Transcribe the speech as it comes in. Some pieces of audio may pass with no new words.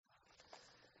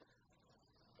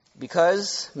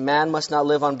Because man must not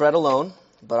live on bread alone,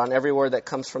 but on every word that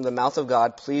comes from the mouth of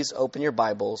God, please open your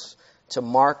Bibles to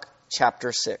Mark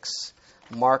chapter 6.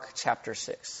 Mark chapter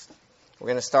 6. We're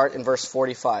going to start in verse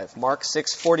 45. Mark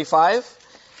 6:45.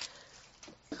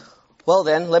 Well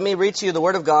then, let me read to you the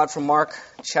word of God from Mark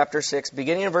chapter 6,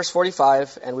 beginning in verse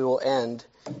 45, and we will end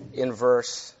in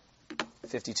verse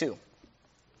 52.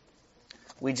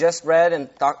 We just read and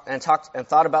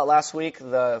thought about last week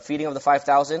the feeding of the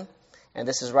 5,000, and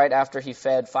this is right after he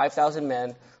fed 5,000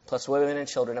 men, plus women and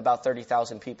children, about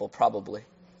 30,000 people probably.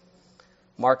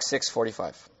 Mark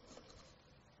 6:45.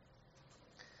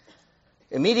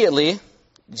 Immediately,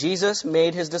 Jesus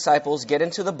made his disciples get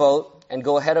into the boat and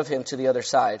go ahead of him to the other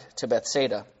side, to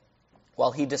Bethsaida,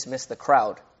 while he dismissed the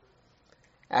crowd.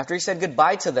 After he said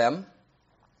goodbye to them,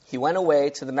 he went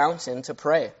away to the mountain to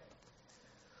pray.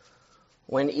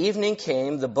 When evening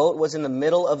came, the boat was in the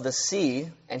middle of the sea,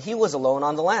 and he was alone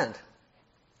on the land.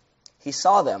 He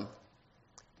saw them,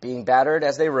 being battered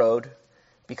as they rowed,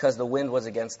 because the wind was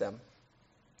against them.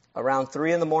 Around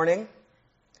 3 a.m,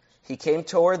 he came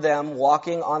toward them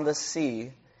walking on the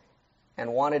sea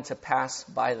and wanted to pass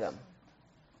by them.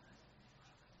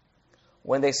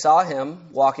 When they saw him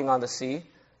walking on the sea,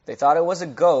 they thought it was a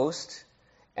ghost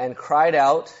and cried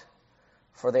out,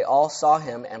 for they all saw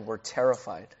him and were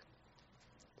terrified.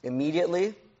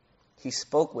 Immediately, he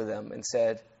spoke with them and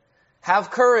said,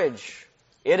 "Have courage,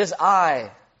 it is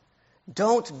I.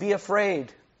 Don't be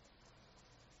afraid."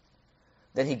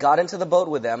 Then he got into the boat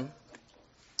with them,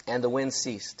 and the wind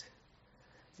ceased.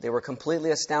 They were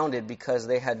completely astounded because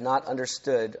they had not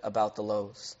understood about the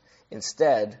loaves.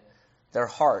 Instead, their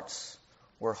hearts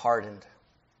were hardened.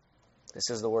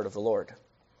 This is the word of the Lord.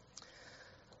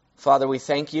 Father, we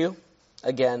thank you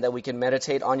again that we can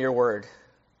meditate on your word.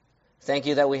 Thank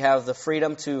you that we have the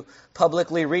freedom to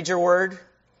publicly read your word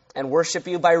and worship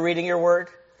you by reading your word.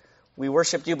 We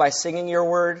worshiped you by singing your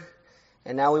word,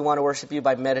 and now we want to worship you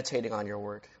by meditating on your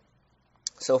word.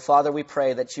 So, Father, we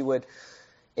pray that you would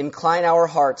incline our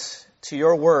hearts to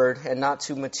your word and not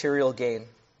to material gain.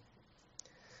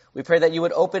 We pray that you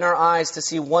would open our eyes to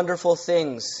see wonderful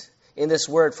things in this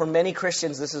word. For many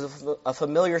Christians, this is a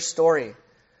familiar story.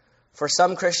 For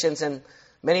some Christians and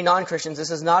many non-Christians,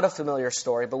 this is not a familiar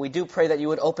story, but we do pray that you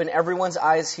would open everyone's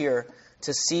eyes here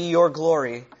to see your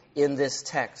glory in this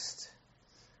text.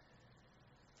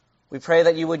 We pray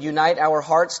that you would unite our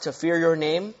hearts to fear your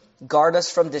name, guard us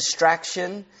from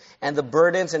distraction and the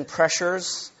burdens and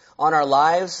pressures on our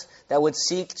lives that would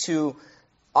seek to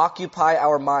occupy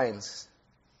our minds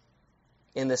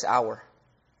in this hour.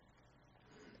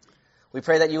 We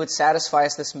pray that you would satisfy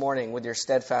us this morning with your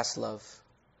steadfast love,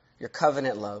 your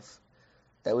covenant love,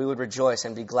 that we would rejoice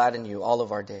and be glad in you all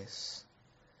of our days.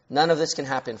 None of this can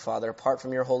happen, Father, apart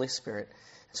from your Holy Spirit.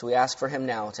 So we ask for him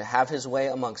now to have his way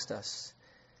amongst us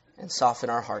and soften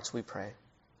our hearts, we pray.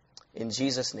 In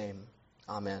Jesus' name,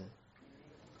 amen.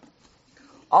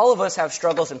 All of us have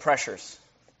struggles and pressures.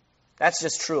 That's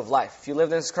just true of life. If you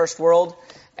live in this cursed world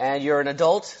and you're an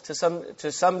adult,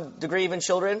 to some degree even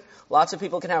children, lots of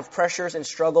people can have pressures and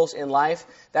struggles in life.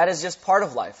 That is just part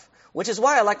of life. Which is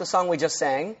why I like the song we just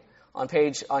sang on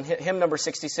hymn number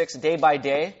 66, Day by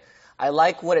Day. I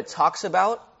like what it talks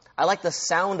about. I like the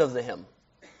sound of the hymn.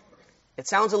 It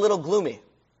sounds a little gloomy,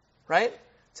 right?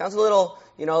 It sounds a little,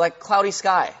 like cloudy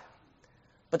sky.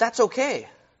 But that's okay,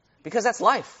 because that's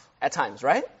life at times,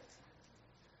 right?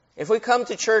 If we come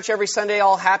to church every Sunday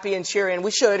all happy and cheery, and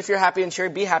we should, if you're happy and cheery,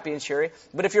 be happy and cheery.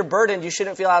 But if you're burdened, you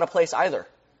shouldn't feel out of place either.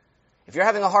 If you're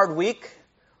having a hard week,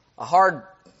 a hard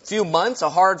few months, a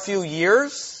hard few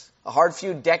years, a hard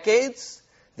few decades,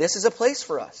 this is a place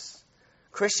for us.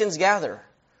 Christians gather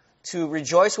to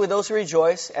rejoice with those who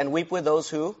rejoice and weep with those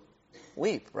who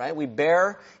weep, right? We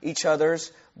bear each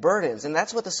other's burdens. And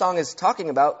that's what the song is talking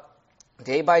about.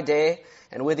 Day by day,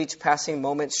 and with each passing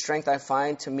moment, strength I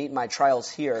find to meet my trials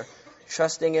here.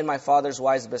 Trusting in my Father's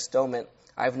wise bestowment,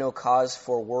 I have no cause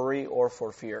for worry or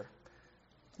for fear.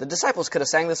 The disciples could have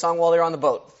sang this song while they were on the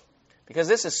boat, because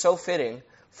this is so fitting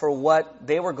for what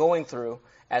they were going through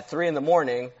at 3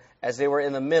 a.m. as they were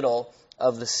in the middle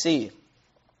of the sea.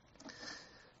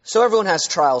 So everyone has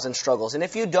trials and struggles. And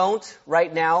if you don't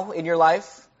right now in your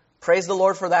life, praise the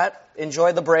Lord for that.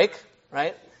 Enjoy the break,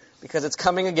 right? Because it's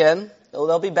coming again.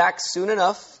 They'll be back soon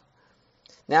enough.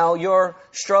 Now, your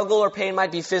struggle or pain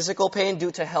might be physical pain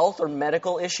due to health or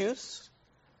medical issues.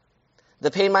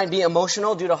 The pain might be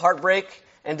emotional due to heartbreak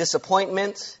and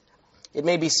disappointment. It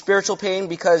may be spiritual pain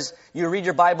because you read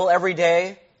your Bible every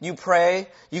day, you pray,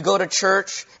 you go to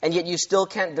church, and yet you still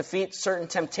can't defeat certain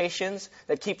temptations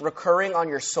that keep recurring on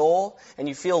your soul, and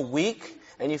you feel weak,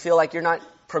 and you feel like you're not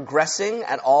progressing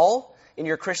at all. in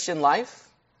your Christian life?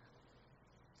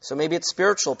 So maybe it's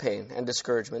spiritual pain and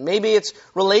discouragement. Maybe it's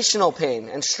relational pain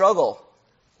and struggle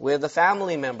with a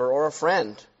family member or a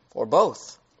friend, or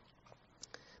both.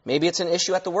 Maybe it's an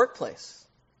issue at the workplace.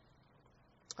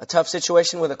 A tough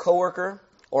situation with a coworker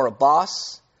or a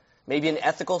boss. Maybe an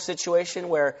ethical situation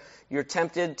where you're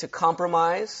tempted to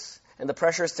compromise, and the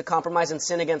pressure is to compromise and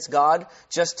sin against God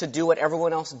just to do what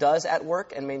everyone else does at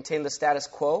work and maintain the status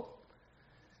quo.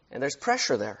 And there's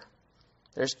pressure there.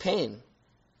 There's pain.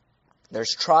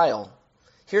 There's trial.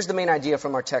 Here's the main idea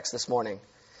from our text this morning.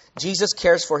 Jesus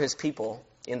cares for his people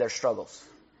in their struggles.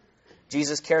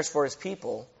 Jesus cares for his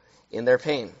people in their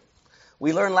pain.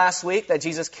 We learned last week that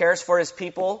Jesus cares for his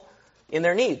people in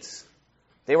their needs.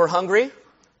 They were hungry,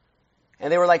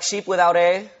 and they were like sheep without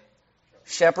a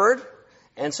shepherd,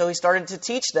 and so he started to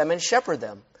teach them and shepherd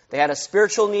them. They had a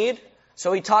spiritual need,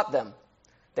 so he taught them.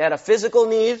 They had a physical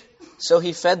need, so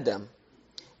he fed them.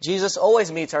 Jesus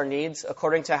always meets our needs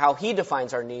according to how he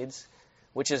defines our needs,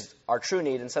 which is our true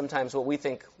need, and sometimes what we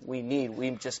think we need,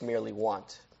 we just merely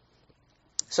want.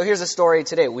 So here's a story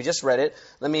today. We just read it.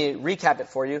 Let me recap it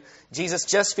for you. Jesus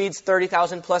just feeds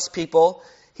 30,000 plus people.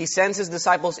 He sends his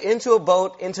disciples into a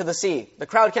boat into the sea. The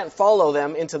crowd can't follow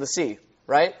them into the sea,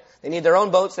 right? They need their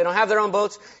own boats. They don't have their own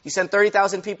boats. He sent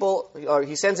 30,000 people, or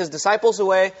he sends his disciples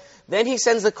away. Then he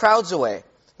sends the crowds away,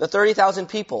 the 30,000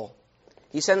 people.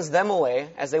 He sends them away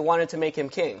as they wanted to make him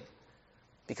king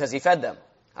because he fed them.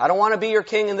 I don't want to be your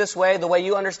king in this way, the way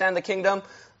you understand the kingdom.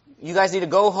 You guys need to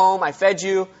go home. I fed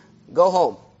you. Go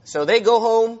home. So they go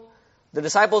home. The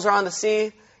disciples are on the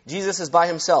sea. Jesus is by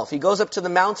himself. He goes up to the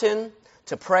mountain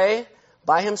to pray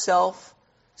by himself,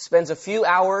 spends a few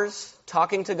hours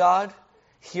talking to God,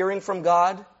 hearing from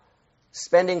God,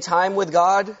 spending time with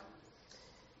God.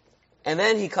 And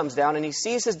then he comes down and he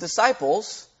sees his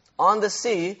disciples on the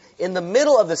sea, in the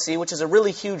middle of the sea, which is a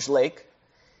really huge lake.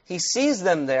 He sees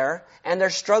them there, and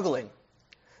they're struggling.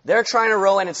 They're trying to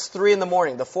row, and it's 3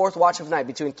 a.m, the fourth watch of night,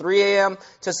 between 3 a.m.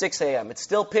 to 6 a.m. It's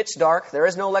still pitch dark. There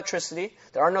is no electricity.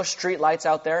 There are no street lights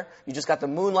out there. You just got the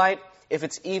moonlight, if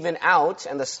it's even out,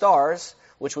 and the stars,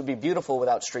 which would be beautiful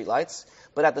without street lights.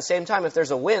 But at the same time, if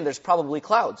there's a wind, there's probably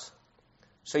clouds.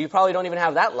 So you probably don't even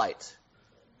have that light.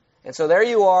 And so there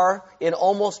you are, in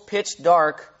almost pitch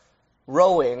dark,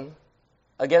 rowing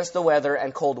against the weather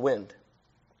and cold wind.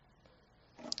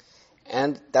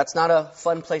 And that's not a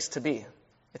fun place to be.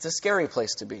 It's a scary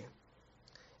place to be.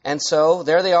 And so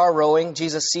there they are rowing.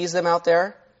 Jesus sees them out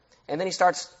there, and then he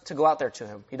starts to go out there to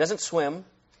him. He doesn't swim.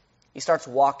 He starts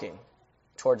walking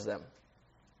towards them.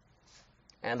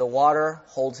 And the water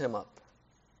holds him up.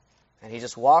 And he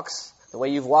just walks the way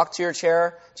you've walked to your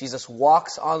chair. Jesus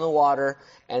walks on the water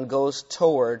and goes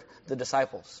toward the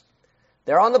disciples.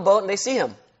 They're on the boat and they see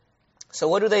him. So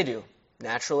what do?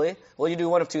 Naturally, well, you do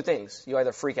one of two things. You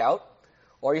either freak out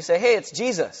or you say, hey, it's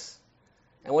Jesus.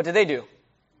 And what did they do?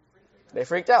 They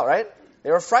freaked out, right?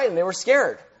 They were frightened. They were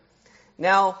scared.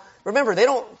 Now, remember, they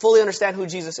don't fully understand who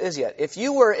Jesus is yet. If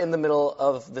you were in the middle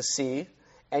of the sea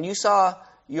and you saw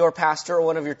your pastor or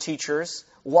one of your teachers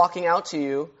walking out to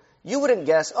you, you wouldn't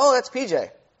guess, oh, that's PJ,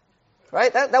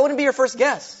 right? That wouldn't be your first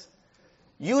guess.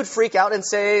 You would freak out and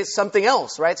say something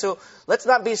else, right? So let's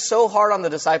not be so hard on the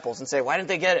disciples and say, why didn't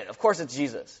they get it? Of course it's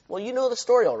Jesus. Well, you know the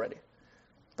story already.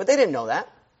 But they didn't know that,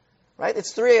 right?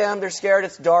 It's 3 a.m., they're scared,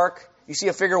 it's dark. You see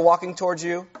a figure walking towards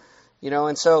you,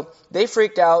 and so they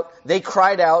freaked out, they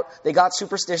cried out, they got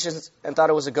superstitious and thought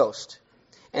it was a ghost.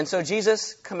 And so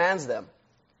Jesus commands them.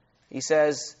 He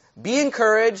says, be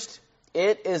encouraged,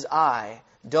 it is I.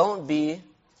 Don't be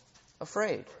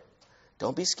afraid.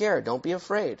 Don't be scared, don't be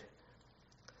afraid.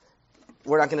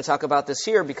 We're not going to talk about this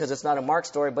here because it's not a Mark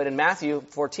story, but in Matthew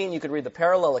 14, you could read the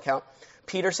parallel account.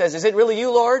 Peter says, is it really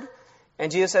you, Lord?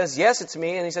 And Jesus says, yes, it's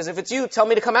me. And he says, if it's you, tell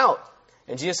me to come out.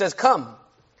 And Jesus says, come.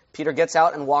 Peter gets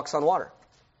out and walks on water.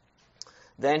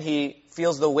 Then he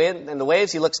feels the wind and the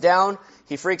waves. He looks down.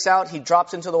 He freaks out. He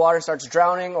drops into the water, starts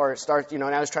drowning, or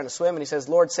now he's trying to swim. And he says,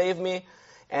 Lord, save me.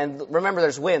 And remember,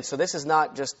 there's wind. So this is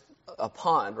not just a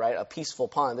pond, right? A peaceful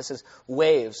pond. This is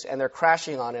waves, and they're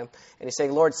crashing on him. And he's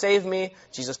saying, Lord, save me.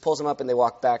 Jesus pulls him up, and they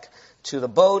walk back to the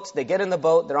boat. They get in the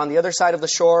boat. They're on the other side of the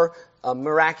shore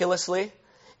miraculously.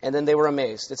 And then they were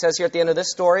amazed. It says here at the end of this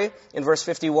story, in verse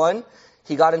 51,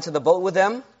 he got into the boat with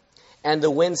them, and the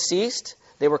wind ceased.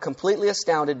 They were completely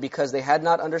astounded because they had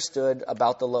not understood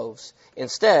about the loaves.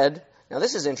 Instead, now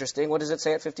this is interesting. What does it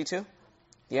say at 52?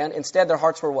 The end. Instead, their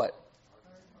hearts were what?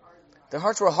 Their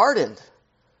hearts were hardened.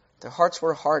 Their hearts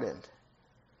were hardened.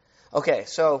 Okay,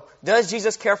 so does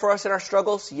Jesus care for us in our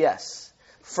struggles? Yes.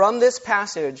 From this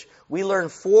passage, we learn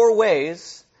 4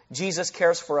 ways Jesus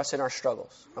cares for us in our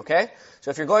struggles. Okay?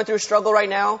 So if you're going through a struggle right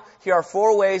now, here are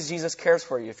 4 ways Jesus cares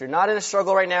for you. If you're not in a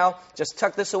struggle right now, just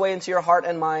tuck this away into your heart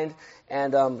and mind,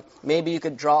 and maybe you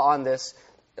could draw on this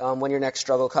when your next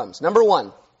struggle comes. Number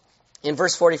 1, in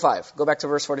verse 45. Go back to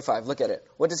verse 45. Look at it.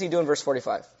 What does he do in verse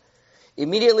 45?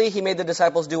 Immediately he made the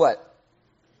disciples do what?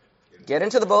 Get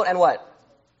into the boat and what?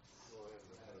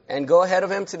 And go ahead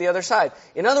of him to the other side.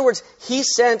 In other words, he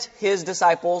sent his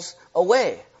disciples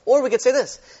away. Or we could say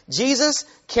this: Jesus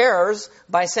cares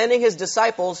by sending his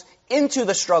disciples into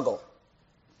the struggle.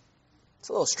 It's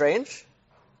a little strange.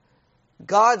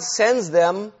 God sends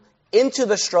them into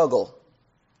the struggle.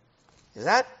 Is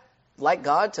that like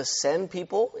God, to send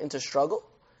people into struggle?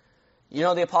 You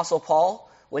know the Apostle Paul,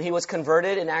 when he was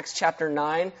converted in Acts chapter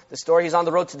 9, the story, he's on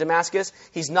the road to Damascus,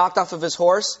 he's knocked off of his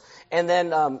horse, and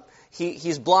then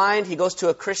he's blind, he goes to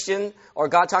a Christian, or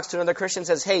God talks to another Christian and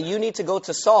says, hey, you need to go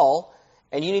to Saul,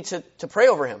 and you need to pray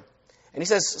over him. And he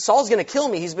says, Saul's going to kill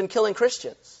me, he's been killing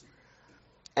Christians.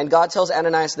 And God tells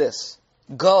Ananias this: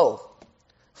 go,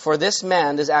 for this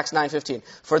man, this is Acts 9:15,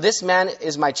 for this man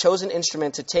is my chosen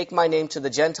instrument to take my name to the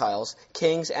Gentiles,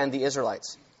 kings, and the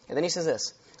Israelites. And then he says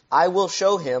this: I will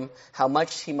show him how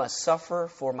much he must suffer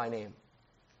for my name.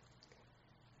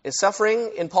 Is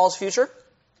suffering in Paul's future?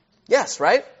 Yes,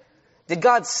 right? Did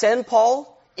God send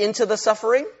Paul into the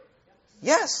suffering?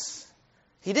 Yes,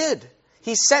 he did.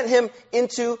 He sent him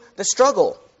into the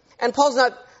struggle. And Paul's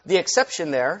not the exception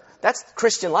there. That's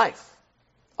Christian life.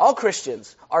 All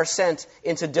Christians are sent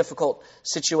into difficult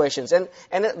situations. And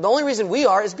the only reason we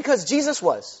are is because Jesus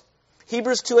was.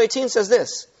 Hebrews 2:18 says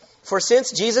this: for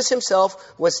since Jesus himself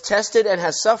was tested and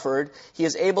has suffered, he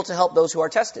is able to help those who are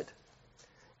tested.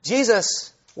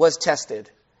 Jesus was tested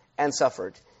and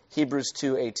suffered. Hebrews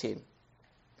 2:18.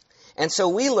 And so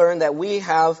we learn that we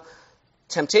have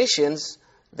temptations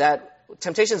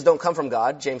don't come from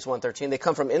God, James 1:13. They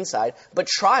come from inside. But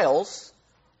trials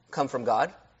come from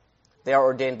God. They are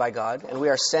ordained by God, and we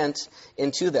are sent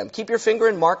into them. Keep your finger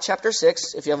in Mark chapter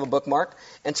 6, if you have a bookmark,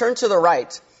 and turn to the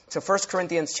right to 1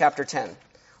 Corinthians chapter 10.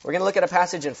 We're going to look at a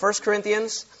passage in 1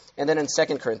 Corinthians and then in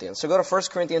 2 Corinthians. So go to 1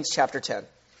 Corinthians chapter 10.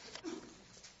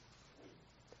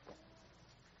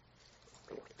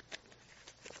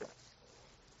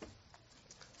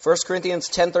 First Corinthians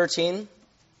 10:13.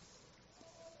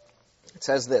 It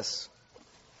says this.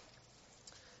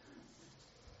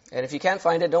 And if you can't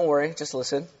find it, don't worry, just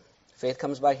listen. Faith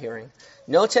comes by hearing.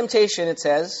 No temptation, it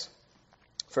says,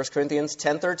 1 Corinthians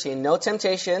 10:13, no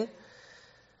temptation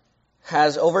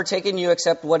has overtaken you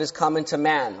except what is common to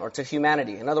man or to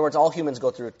humanity. In other words, all humans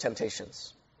go through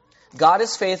temptations. God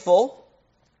is faithful,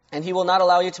 and he will not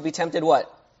allow you to be tempted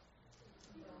what?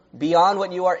 Beyond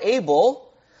what you are able,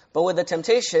 but with the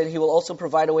temptation, he will also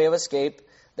provide a way of escape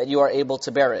that you are able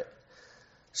to bear it.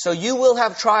 So you will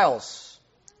have trials,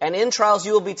 and in trials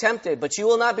you will be tempted, but you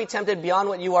will not be tempted beyond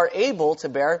what you are able to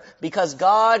bear, because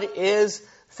God is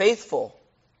faithful.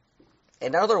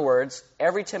 In other words,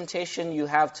 every temptation you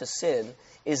have to sin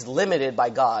is limited by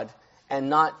God and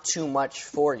not too much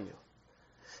for you.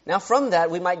 Now from that,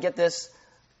 we might get this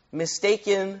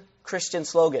mistaken Christian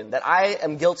slogan that I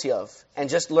am guilty of and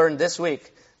just learned this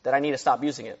week that I need to stop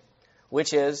using it,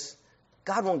 which is,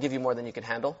 God won't give you more than you can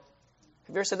handle.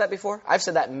 Have you ever said that before? I've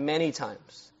said that many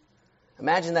times.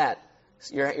 Imagine that.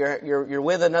 You're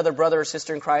with another brother or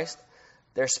sister in Christ.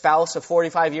 Their spouse of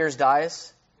 45 years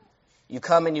dies. You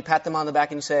come and you pat them on the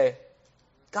back and you say,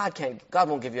 God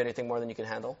won't give you anything more than you can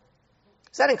handle.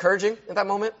 Is that encouraging in that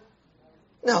moment?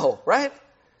 No, right?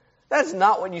 That's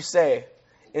not what you say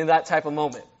in that type of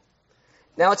moment.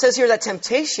 Now it says here that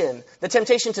the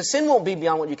temptation to sin won't be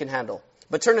beyond what you can handle.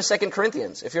 But turn to 2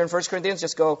 Corinthians. If you're in 1 Corinthians,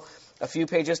 just go a few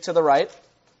pages to the right.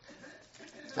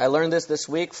 I learned this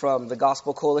week from the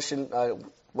Gospel Coalition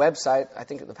website. I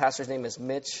think the pastor's name is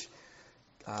Mitch.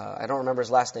 I don't remember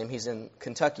his last name. He's in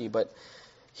Kentucky, but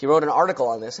he wrote an article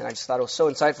on this, and I just thought it was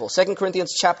so insightful. 2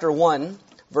 Corinthians chapter 1,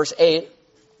 verse 8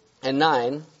 and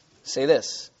 9 say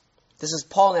this. This is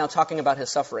Paul now talking about his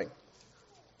suffering.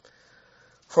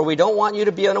 For we don't want you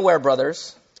to be unaware,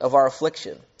 brothers, of our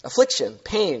affliction. Affliction,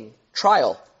 pain,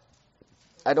 trial.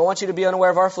 I don't want you to be unaware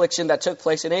of our affliction that took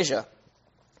place in Asia.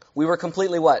 We were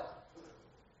completely what?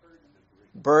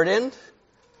 Burdened.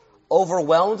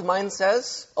 Overwhelmed, mine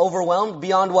says. Overwhelmed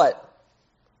beyond what?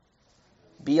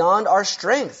 Beyond our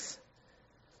strength.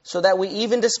 So that we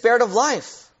even despaired of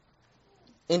life.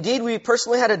 Indeed, we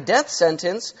personally had a death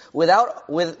sentence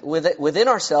within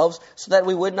ourselves, so that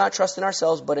we would not trust in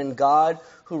ourselves, but in God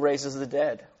who raises the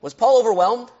dead. Was Paul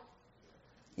overwhelmed?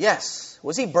 Yes.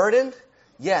 Was he burdened?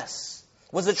 Yes.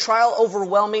 Was the trial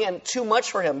overwhelming and too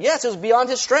much for him? Yes, it was beyond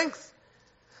his strength.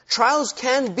 Trials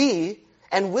can be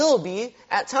and will be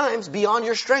at times beyond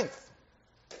your strength.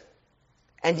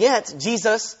 And yet,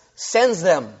 Jesus sends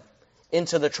them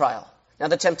into the trial. Now,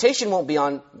 the temptation won't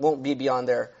be beyond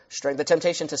their strength. The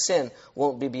temptation to sin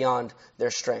won't be beyond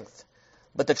their strength.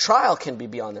 But the trial can be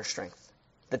beyond their strength.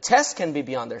 The test can be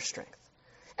beyond their strength.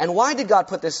 And why did God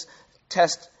put this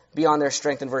test beyond their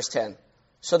strength in verse 10?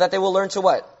 So that they will learn to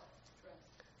what?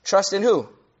 Trust in who?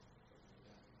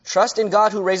 Trust in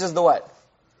God who raises the what?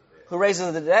 Who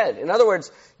raises the dead. In other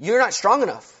words, you're not strong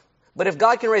enough. But if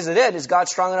God can raise the dead, is God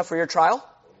strong enough for your trial?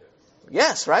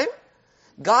 Yes, right?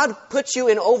 God puts you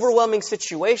in overwhelming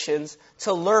situations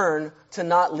to learn to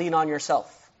not lean on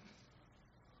yourself.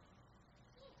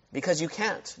 Because you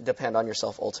can't depend on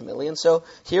yourself ultimately. And so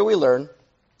here we learn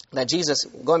that Jesus,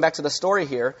 going back to the story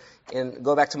here,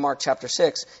 go back to Mark chapter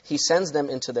 6, he sends them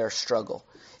into their struggle.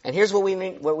 And here's what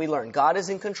we learn. God is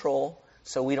in control,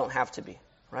 so we don't have to be.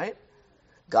 Right?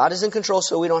 God is in control,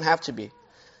 so we don't have to be.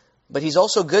 But he's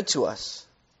also good to us.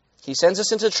 He sends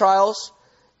us into trials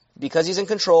because he's in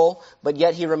control, but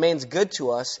yet he remains good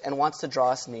to us and wants to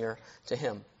draw us near to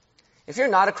him. If you're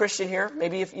not a Christian here,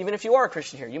 maybe even if you are a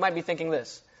Christian here, you might be thinking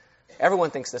this.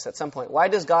 Everyone thinks this at some point. Why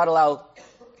does God allow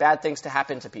bad things to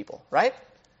happen to people, right?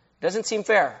 Doesn't seem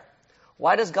fair.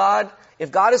 Why does God,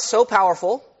 if God is so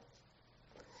powerful,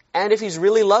 and if he's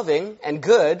really loving and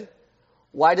good,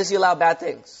 why does he allow bad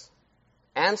things?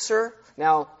 Answer,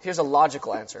 now here's a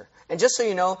logical answer. And just so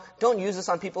you know, don't use this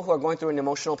on people who are going through an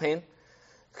emotional pain.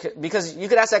 Because you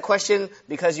could ask that question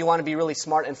because you want to be really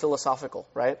smart and philosophical,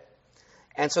 right?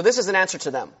 And so this is an answer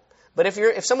to them. But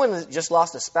if someone has just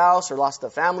lost a spouse or lost a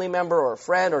family member or a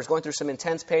friend or is going through some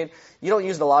intense pain, you don't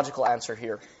use the logical answer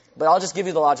here. But I'll just give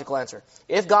you the logical answer.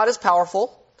 If God is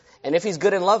powerful and if he's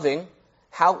good and loving,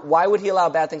 why would he allow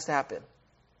bad things to happen?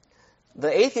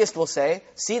 The atheist will say,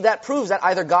 see, that proves that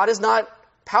either God is not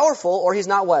powerful or he's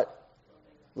not what?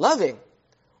 Loving.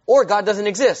 Or God doesn't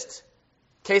exist.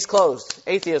 Case closed.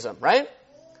 Atheism, right?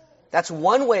 That's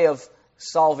one way of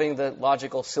solving the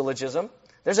logical syllogism.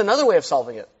 There's another way of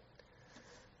solving it.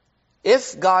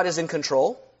 If God is in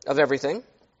control of everything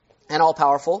and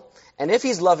all-powerful, and if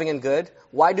he's loving and good,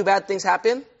 why do bad things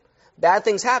happen? Bad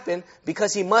things happen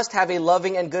because he must have a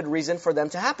loving and good reason for them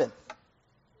to happen.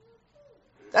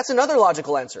 That's another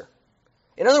logical answer.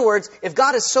 In other words, if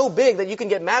God is so big that you can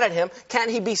get mad at him, can't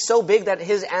he be so big that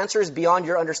his answer is beyond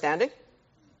your understanding?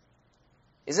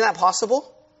 Isn't that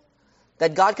possible?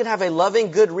 That God can have a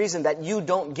loving, good reason that you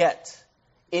don't get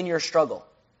in your struggle.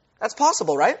 That's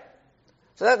possible, right?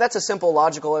 So that's a simple,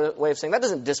 logical way of saying that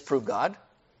doesn't disprove God.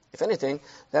 If anything,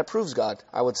 that proves God,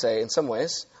 I would say, in some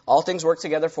ways. All things work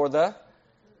together for the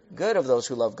good of those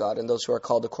who love God and those who are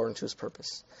called according to his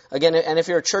purpose. Again, and if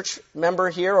you're a church member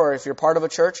here or if you're part of a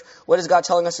church, what is God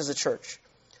telling us as a church?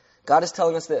 God is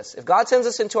telling us this. If God sends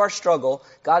us into our struggle,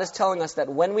 God is telling us that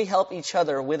when we help each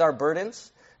other with our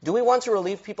burdens, do we want to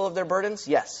relieve people of their burdens?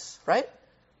 Yes, right?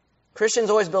 Christians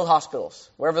always build hospitals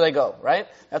wherever they go, right?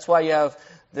 That's why you have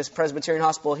this Presbyterian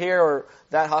hospital here or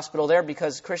that hospital there,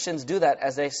 because Christians do that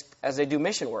as they do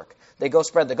mission work. They go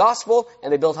spread the gospel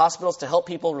and they build hospitals to help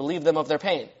people relieve them of their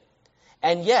pain.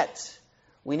 And yet,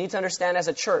 we need to understand as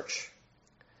a church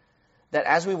that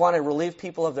as we want to relieve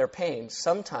people of their pain,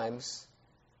 sometimes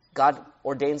God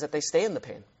ordains that they stay in the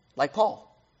pain, like Paul,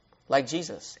 like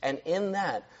Jesus. And in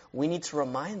that, we need to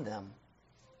remind them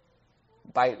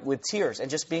with tears and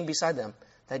just being beside them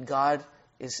that God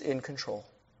is in control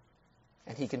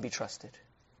and he can be trusted.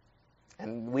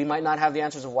 And we might not have the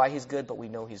answers of why he's good, but we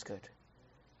know he's good.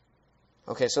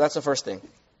 Okay, so that's the first thing.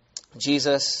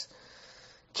 Jesus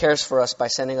cares for us by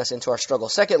sending us into our struggle.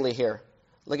 Secondly here,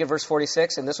 look at verse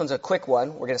 46, and this one's a quick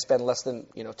one. We're going to spend less than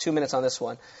 2 minutes on this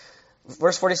one.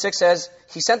 Verse 46 says,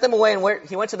 he sent them away and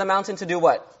he went to the mountain to do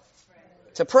what? Pray.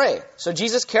 To pray. So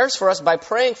Jesus cares for us by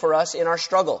praying for us in our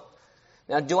struggle.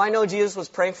 Now, do I know Jesus was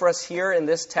praying for us here in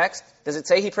this text? Does it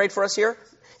say he prayed for us here?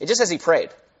 It just says he prayed.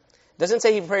 It doesn't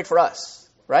say he prayed for us,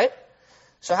 right?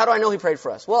 So how do I know he prayed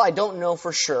for us? Well, I don't know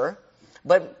for sure,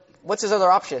 but what's his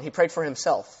other option? He prayed for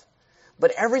himself.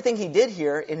 But everything he did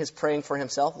here in his praying for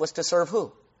himself was to serve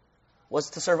who? Was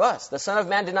to serve us. The Son of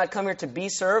Man did not come here to be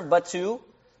served, but to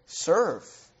serve.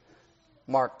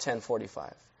 Mark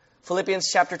 10:45. Philippians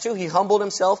chapter 2, he humbled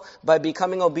himself by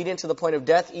becoming obedient to the point of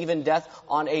death, even death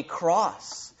on a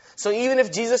cross. So even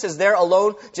if Jesus is there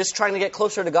alone, just trying to get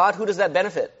closer to God, who does that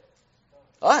benefit?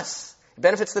 Us. It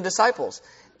benefits the disciples.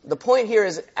 The point here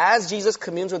is, as Jesus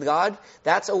communes with God,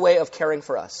 that's a way of caring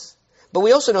for us. But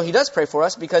we also know he does pray for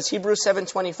us because Hebrews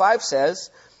 7:25 says,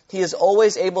 he is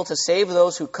always able to save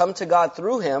those who come to God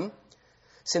through him,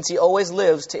 since he always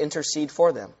lives to intercede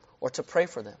for them or to pray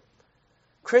for them.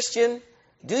 Christian,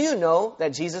 do you know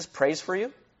that Jesus prays for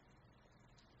you?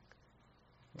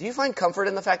 Do you find comfort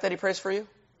in the fact that he prays for you?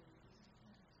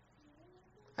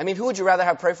 I mean, who would you rather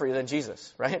have pray for you than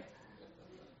Jesus, right?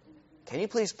 Can you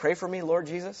please pray for me, Lord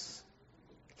Jesus?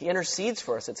 He intercedes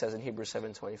for us, it says in Hebrews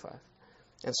 7:25.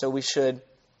 And so we should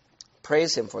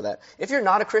praise him for that. If you're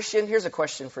not a Christian, here's a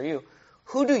question for you.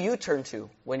 Who do you turn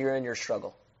to when you're in your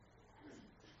struggle?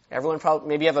 Everyone probably,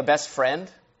 maybe you have a best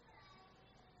friend.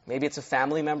 Maybe it's a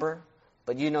family member.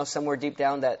 But you know somewhere deep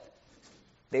down that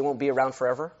they won't be around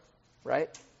forever, right?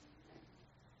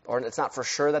 Or it's not for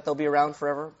sure that they'll be around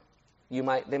forever. They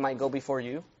might go before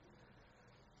you.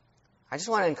 I just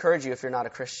want to encourage you, if you're not a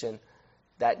Christian,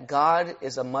 that God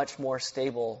is a much more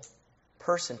stable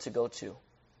person to go to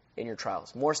in your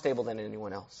trials. More stable than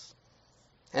anyone else.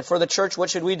 And for the church, what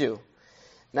should we do?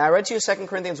 Now, I read to you 2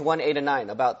 Corinthians 1:8-9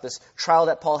 about this trial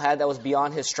that Paul had that was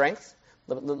beyond his strength.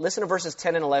 Listen to verses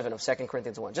 10 and 11 of 2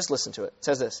 Corinthians 1. Just listen to it. It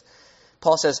says this.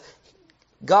 Paul says,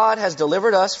 God has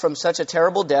delivered us from such a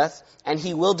terrible death, and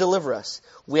he will deliver us.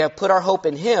 We have put our hope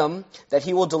in him that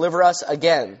he will deliver us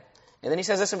again. And then he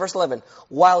says this in verse 11.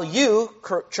 While you,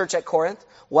 church at Corinth,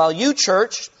 while you,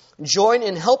 church, join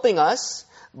in helping us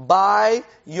by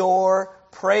your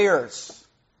prayers.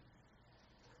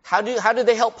 How did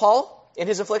they help Paul in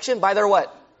his affliction? By their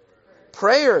what?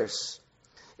 Prayers.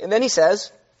 And then he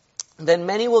says, then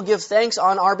many will give thanks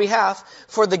on our behalf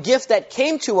for the gift that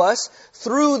came to us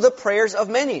through the prayers of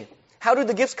many. How did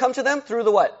the gifts come to them? Through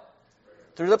the what?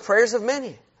 Through the prayers of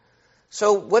many.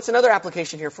 So what's another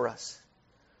application here for us?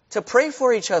 To pray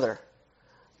for each other.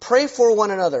 Pray for one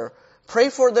another. Pray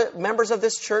for the members of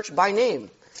this church by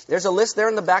name. There's a list there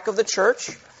in the back of the church.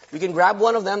 You can grab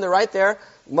one of them. They're right there.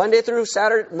 Monday through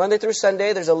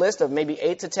Sunday, there's a list of maybe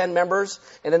 8 to 10 members.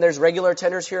 And then there's regular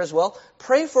attenders here as well.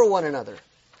 Pray for one another.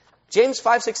 James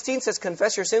 5:16 says,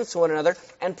 confess your sins to one another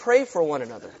and pray for one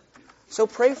another. So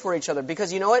pray for each other.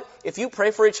 Because you know what? If you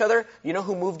pray for each other, you know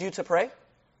who moved you to pray?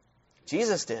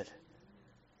 Jesus did.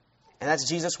 And that's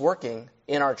Jesus working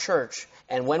in our church.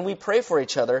 And when we pray for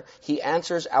each other, he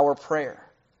answers our prayer.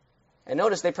 And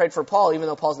notice they prayed for Paul, even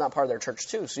though Paul's not part of their church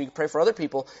too. So you can pray for other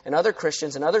people and other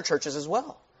Christians and other churches as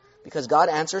well. Because God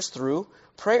answers through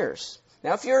prayers.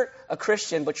 Now, if you're a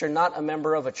Christian, but you're not a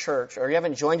member of a church, or you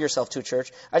haven't joined yourself to a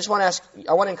church, I want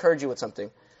to encourage you with something.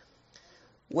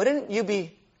 Wouldn't you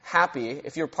be happy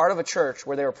if you're part of a church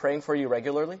where they were praying for you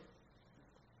regularly?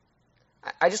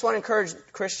 I just want to encourage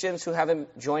Christians who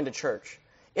haven't joined a church.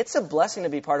 It's a blessing to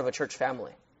be part of a church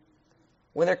family.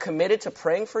 When they're committed to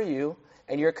praying for you,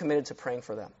 and you're committed to praying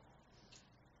for them.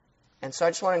 And so I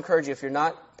just want to encourage you, if you're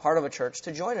not part of a church,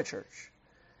 to join a church.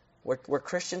 Where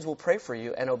Christians will pray for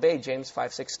you and obey James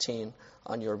 5:16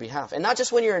 on your behalf. And not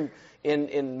just when you're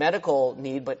in medical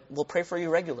need, but we'll pray for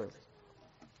you regularly.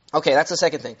 Okay, that's the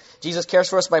second thing. Jesus cares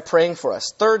for us by praying for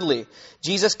us. Thirdly,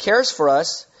 Jesus cares for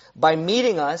us by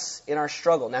meeting us in our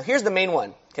struggle. Now here's the main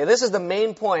one. Okay, this is the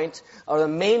main point, or the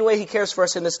main way he cares for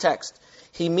us in this text.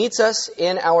 He meets us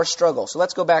in our struggle. So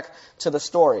let's go back to the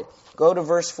story. Go to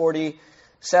verse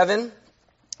 47.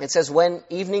 It says, when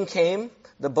evening came,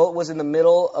 the boat was in the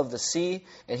middle of the sea,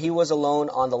 and he was alone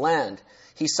on the land.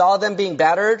 He saw them being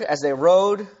battered as they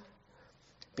rowed,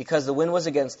 because the wind was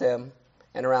against them.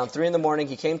 And around 3 a.m,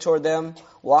 he came toward them,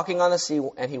 walking on the sea,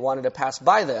 and he wanted to pass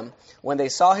by them. When they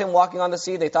saw him walking on the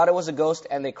sea, they thought it was a ghost,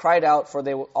 and they cried out, for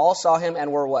they all saw him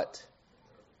and were what?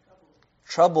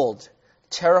 Troubled,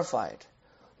 terrified.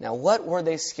 Now, what were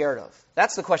they scared of?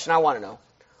 That's the question I want to know.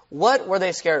 What were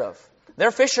they scared of?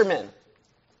 They're fishermen.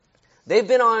 They've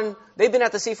been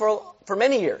at the sea for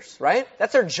many years, right?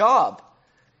 That's their job.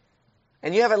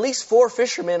 And you have at least 4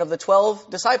 fishermen of the 12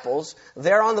 disciples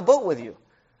there on the boat with you.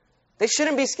 They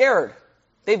shouldn't be scared.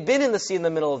 They've been in the sea in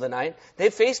the middle of the night.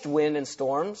 They've faced wind and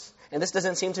storms. And this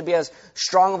doesn't seem to be as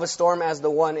strong of a storm as the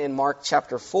one in Mark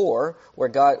chapter 4,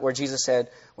 where Jesus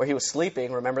said, where he was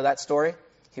sleeping. Remember that story?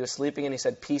 He was sleeping and he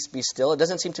said, peace, be still. It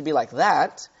doesn't seem to be like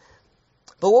that.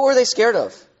 But what were they scared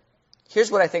of? Here's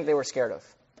what I think they were scared of.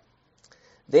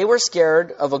 They were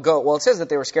scared of a ghost. Well, it says that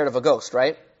they were scared of a ghost,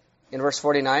 right? In verse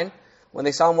 49, when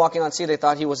they saw him walking on sea, they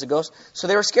thought he was a ghost. So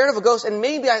they were scared of a ghost, and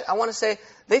maybe I want to say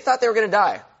they thought they were going to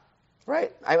die,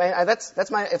 right?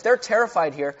 If they're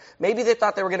terrified here, maybe they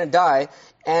thought they were going to die,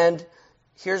 and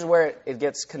here's where it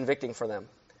gets convicting for them.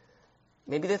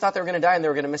 Maybe they thought they were going to die and they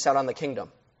were going to miss out on the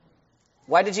kingdom.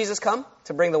 Why did Jesus come?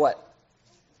 To bring the what?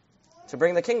 To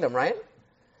bring the kingdom, right?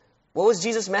 What was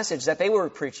Jesus' message that they were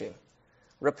preaching?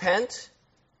 Repent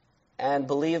and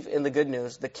believe in the good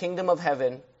news. The kingdom of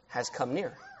heaven has come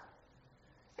near.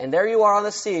 And there you are on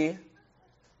the sea.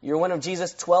 You're one of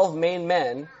Jesus' 12 main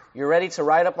men. You're ready to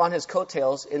ride up on his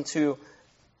coattails into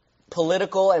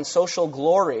political and social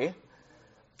glory,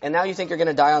 and now you think you're going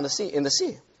to die in the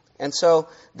sea. And so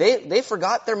they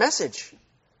forgot their message.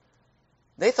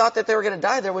 They thought that they were going to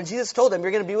die there when Jesus told them,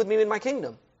 you're going to be with me in my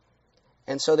kingdom.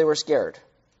 And so they were scared.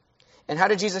 And how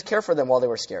did Jesus care for them while they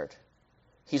were scared?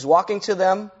 He's walking to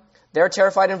them. They're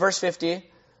terrified in verse 50.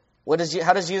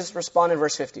 How does Jesus respond in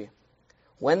verse 50?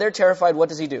 When they're terrified, what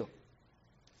does he do?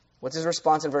 What's his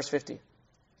response in verse 50?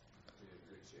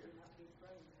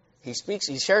 He speaks,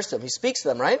 he shares to them. He speaks to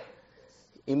them, right?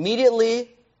 Immediately,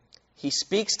 he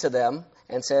speaks to them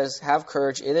and says, have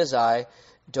courage, it is I,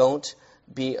 don't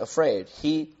be afraid.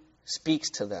 He speaks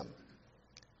to them.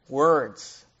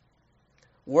 Words.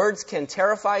 Words can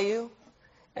terrify you,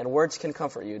 and words can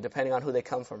comfort you, depending on who they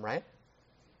come from, right?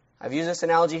 I've used this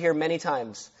analogy here many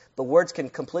times, but words can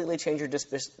completely change your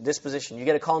disposition. You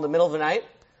get a call in the middle of the night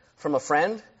from a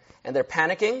friend, and they're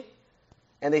panicking,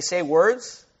 and they say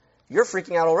words, you're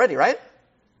freaking out already, right?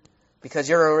 Because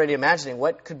you're already imagining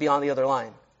what could be on the other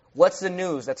line. What's the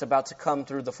news that's about to come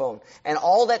through the phone? And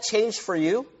all that changed for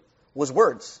you was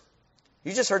words.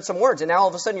 You just heard some words, and now all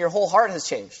of a sudden your whole heart has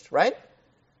changed, right?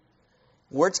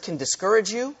 Words can discourage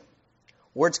you.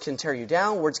 Words can tear you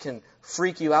down. Words can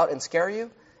freak you out and scare you.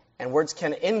 And words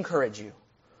can encourage you.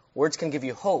 Words can give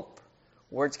you hope.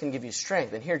 Words can give you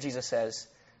strength. And here Jesus says,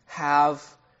 have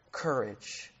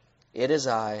courage. It is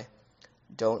I.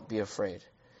 Don't be afraid.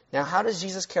 Now, how does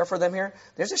Jesus care for them here?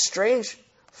 There's a strange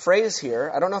phrase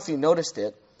here. I don't know if you noticed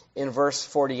it in verse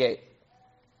 48.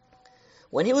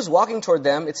 When he was walking toward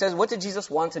them, it says, what did Jesus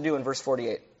want to do in verse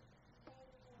 48?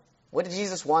 What did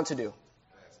Jesus want to do?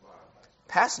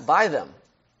 Pass by them.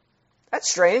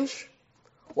 That's strange.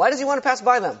 Why does he want to pass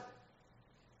by them?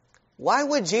 Why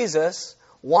would Jesus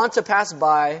want to pass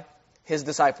by his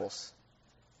disciples?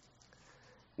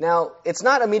 Now, it's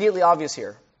not immediately obvious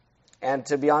here. And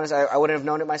to be honest, I wouldn't have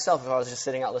known it myself if I was just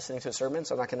sitting out listening to a sermon.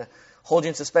 So I'm not going to hold you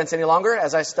in suspense any longer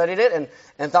as I studied it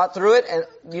and thought through it. And,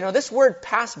 this word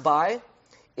pass by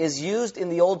is used in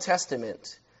the Old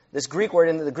Testament. This Greek word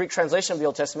in the Greek translation of the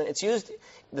Old Testament, it's used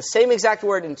the same exact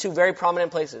word in two very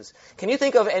prominent places. Can you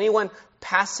think of anyone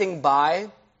passing by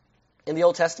in the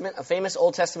Old Testament? A famous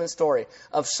Old Testament story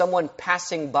of someone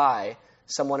passing by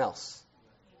someone else.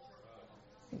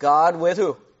 God with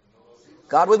who?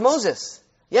 God with Moses.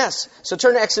 Yes. So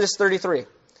turn to Exodus 33.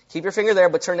 Keep your finger there,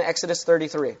 but turn to Exodus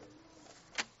 33.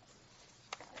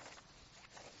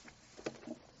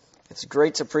 It's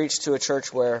great to preach to a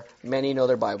church where many know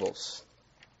their Bibles.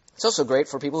 It's also great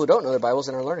for people who don't know their Bibles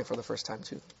and are learning for the first time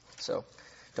too. So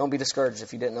don't be discouraged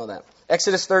if you didn't know that.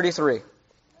 Exodus 33.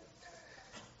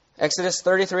 Exodus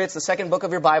 33, it's the second book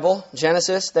of your Bible.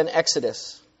 Genesis, then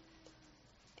Exodus.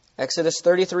 Exodus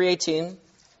 33:18.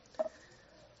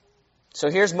 So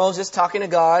here's Moses talking to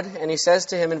God, and he says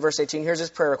to him in verse 18, here's his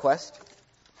prayer request.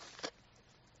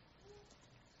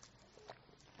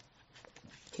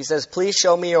 He says, please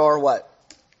show me your what?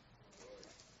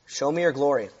 Show me your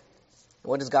glory.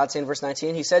 What does God say in verse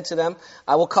 19? He said to them,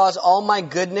 I will cause all my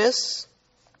goodness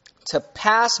to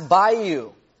pass by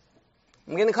you.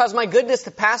 I'm going to cause my goodness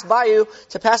to pass by you,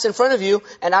 to pass in front of you,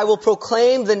 and I will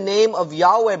proclaim the name of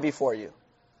Yahweh before you.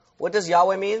 What does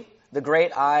Yahweh mean? The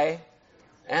great I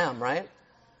am, right?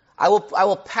 I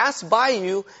will pass by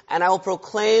you, and I will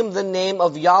proclaim the name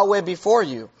of Yahweh before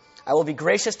you. I will be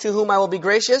gracious to whom I will be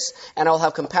gracious, and I will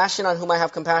have compassion on whom I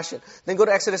have compassion. Then go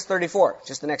to Exodus 34,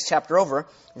 just the next chapter over,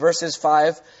 verses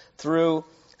 5 through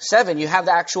 7. You have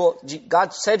the actual,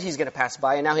 God said he's going to pass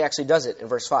by, and now he actually does it in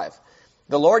verse 5.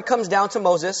 The Lord comes down to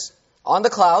Moses on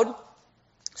the cloud.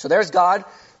 So there's God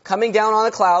coming down on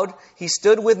a cloud. He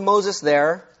stood with Moses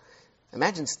there.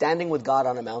 Imagine standing with God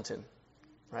on a mountain,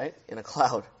 right? In a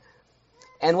cloud.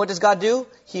 And what does God do?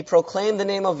 He proclaimed the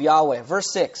name of Yahweh.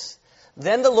 Verse 6.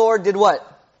 Then the Lord did what?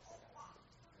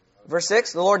 Verse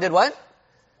 6. The Lord did what?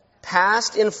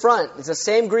 Passed in front. It's the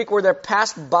same Greek word there.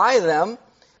 Passed by them.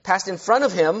 Passed in front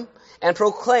of him. And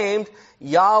proclaimed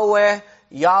Yahweh,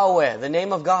 Yahweh. The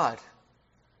name of God.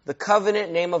 The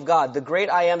covenant name of God. The great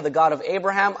I am. The God of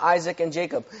Abraham, Isaac, and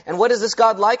Jacob. And what is this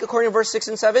God like according to verse 6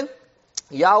 and 7?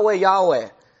 Yahweh, Yahweh.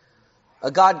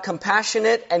 A God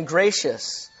compassionate and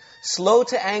gracious. Slow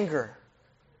to anger.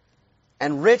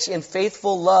 And rich in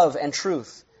faithful love and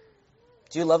truth.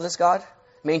 Do you love this God?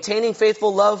 Maintaining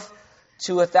faithful love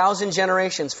to 1,000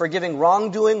 generations, forgiving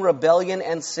wrongdoing, rebellion,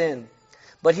 and sin.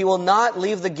 But he will not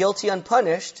leave the guilty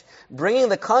unpunished, bringing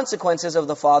the consequences of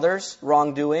the father's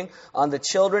wrongdoing on the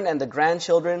children and the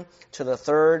grandchildren to the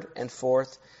third and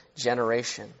fourth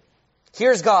generation.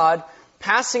 Here's God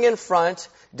passing in front,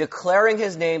 declaring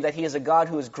his name, that he is a God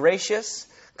who is gracious,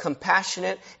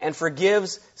 compassionate, and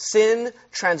forgives sin,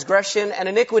 transgression, and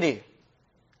iniquity.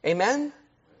 Amen?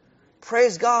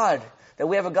 Praise God that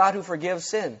we have a God who forgives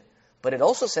sin. But it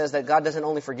also says that God doesn't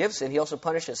only forgive sin, He also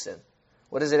punishes sin.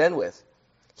 What does it end with?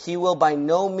 He will by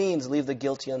no means leave the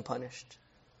guilty unpunished,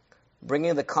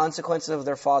 bringing the consequences of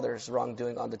their fathers'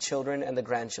 wrongdoing on the children and the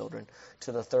grandchildren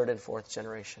to the third and fourth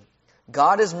generation.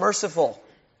 God is merciful.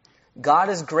 God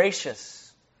is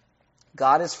gracious.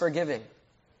 God is forgiving.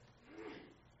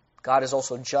 God is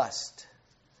also just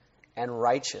and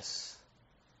righteous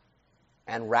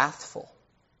and wrathful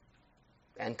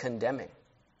and condemning.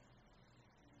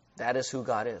 That is who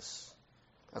God is,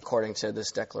 according to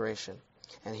this declaration.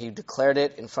 And He declared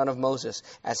it in front of Moses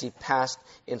as he passed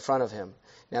in front of him.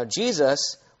 Now,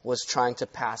 Jesus was trying to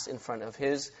pass in front of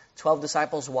His 12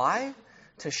 disciples. Why?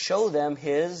 To show them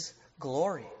His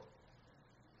glory.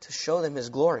 To show them His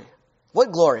glory.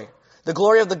 What glory? The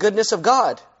glory of the goodness of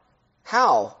God.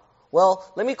 How? Well,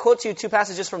 let me quote to you 2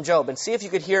 passages from Job and see if you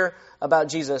could hear about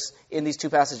Jesus in these 2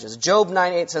 passages. Job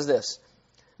 9:8 says this: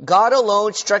 God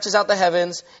alone stretches out the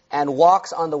heavens and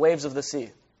walks on the waves of the sea.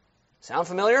 Sound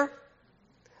familiar?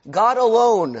 God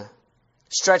alone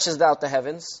stretches out the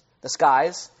heavens, the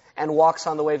skies, and walks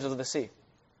on the waves of the sea.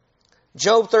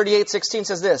 Job 38:16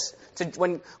 says this.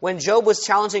 When Job was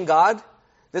challenging God,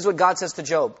 this is what God says to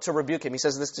Job, to rebuke him. He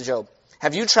says this to Job: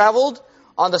 have you traveled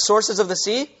on the sources of the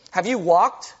sea? Have you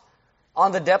walked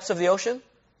on the depths of the ocean?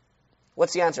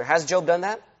 What's the answer? Has Job done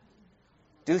that?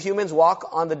 Do humans walk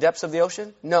on the depths of the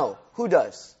ocean? No. Who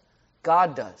does?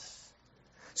 God does.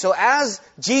 So as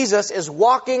Jesus is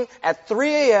walking at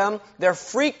 3 a.m., they're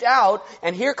freaked out,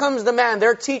 and here comes the man,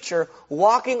 their teacher,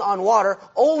 walking on water.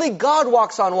 Only God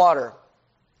walks on water.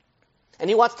 And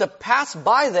He wants to pass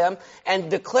by them and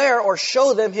declare or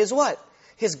show them His what?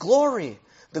 His glory.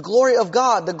 The glory of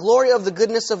God. The glory of the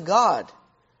goodness of God.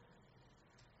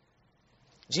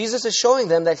 Jesus is showing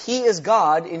them that He is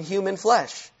God in human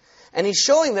flesh. And He's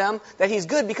showing them that He's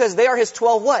good because they are His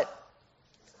 12 what?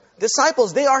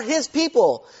 Disciples. They are His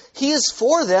people. He is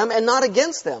for them and not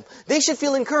against them. They should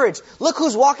feel encouraged. Look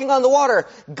who's walking on the water.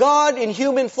 God in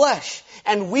human flesh.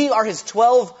 And we are His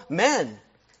 12 men.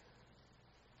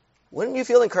 Wouldn't you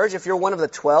feel encouraged if you're one of the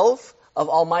 12 of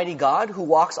Almighty God who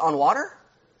walks on water?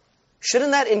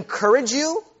 Shouldn't that encourage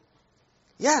you?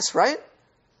 Yes, right?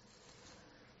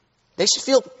 They should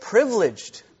feel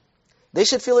privileged. They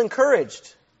should feel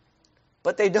encouraged.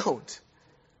 But they don't.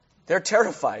 They're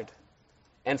terrified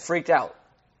and freaked out.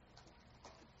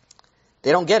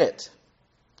 They don't get it.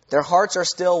 Their hearts are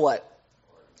still what?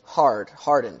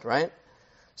 Hardened, right?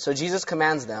 So Jesus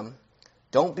commands them,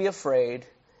 don't be afraid,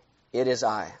 it is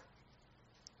I.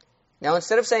 Now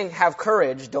instead of saying, have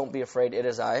courage, don't be afraid, it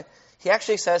is I, He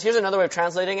actually says, here's another way of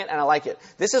translating it, and I like it.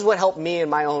 This is what helped me in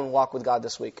my own walk with God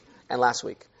this week and last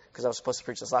week, because I was supposed to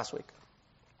preach this last week.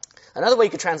 Another way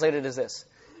you could translate it is this: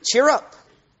 cheer up,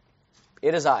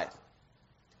 it is I.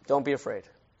 Don't be afraid.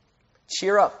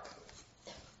 Cheer up,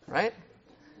 right?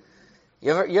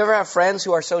 You ever have friends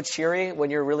who are so cheery when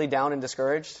you're really down and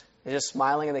discouraged? They're just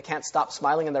smiling and they can't stop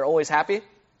smiling and they're always happy.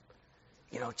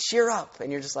 Cheer up.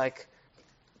 And you're just like,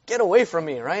 get away from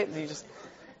me, right? You just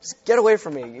get away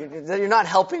from me. You're not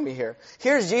helping me here.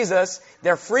 Here's Jesus.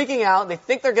 They're freaking out. They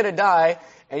think they're going to die.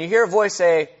 And you hear a voice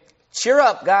say, cheer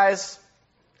up, guys.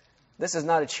 This is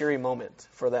not a cheery moment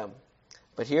for them.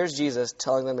 But here's Jesus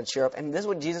telling them to cheer up. And this is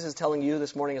what Jesus is telling you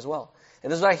this morning as well.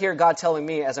 And this is what I hear God telling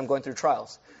me as I'm going through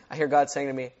trials. I hear God saying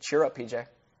to me, cheer up, PJ.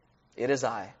 It is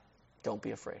I. Don't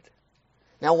be afraid.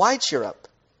 Now, why cheer up?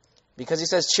 Because He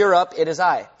says, cheer up, it is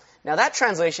I. Now, that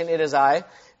translation, it is I,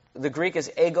 the Greek is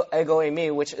ego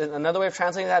eimi, which another way of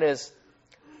translating that is,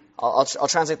 I'll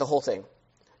translate the whole thing.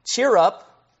 Cheer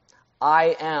up,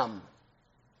 I am.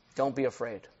 Don't be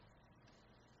afraid.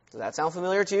 Does that sound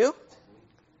familiar to you?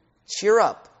 Cheer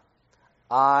up,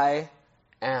 I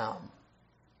am.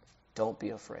 Don't be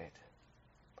afraid.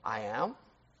 I am?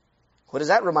 What does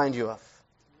that remind you of?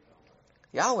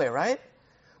 Yahweh, right?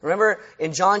 Remember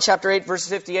in John chapter 8, verse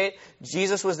 58,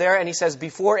 Jesus was there and He says,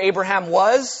 before Abraham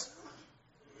was,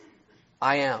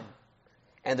 I am.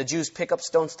 And the Jews pick up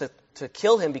stones to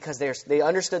kill Him because they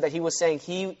understood that He was saying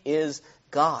He is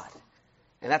God.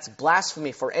 And that's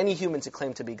blasphemy for any human to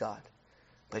claim to be God.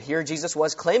 But here Jesus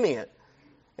was claiming it.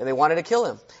 And they wanted to kill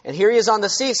Him. And here He is on the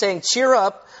sea saying, cheer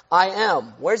up, I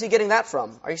am. Where's He getting that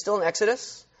from? Are you still in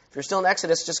Exodus? If you're still in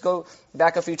Exodus, just go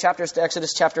back a few chapters to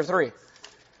Exodus chapter 3.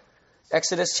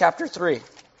 Exodus chapter 3.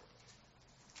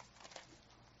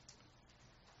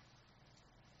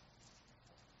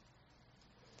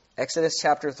 Exodus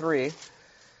chapter 3.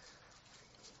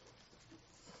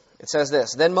 It says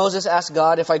this, Then Moses asked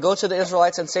God, if I go to the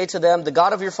Israelites and say to them, the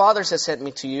God of your fathers has sent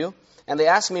me to you, and they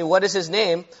ask me, what is his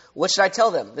name? What should I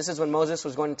tell them? This is when Moses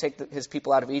was going to take his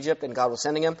people out of Egypt and God was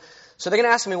sending him. So they're going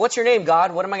to ask me, what's your name,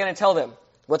 God? What am I going to tell them?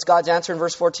 What's God's answer in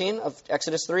verse 14 of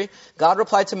Exodus 3? God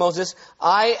replied to Moses,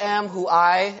 I am who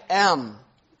I am.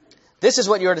 This is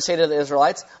what you are to say to the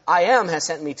Israelites. I am has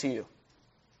sent me to you.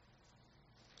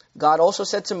 God also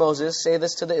said to Moses, say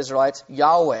this to the Israelites,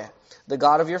 Yahweh, the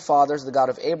God of your fathers, the God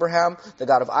of Abraham, the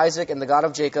God of Isaac, and the God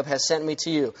of Jacob has sent me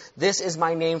to you. This is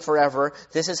my name forever.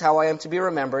 This is how I am to be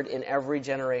remembered in every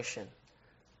generation.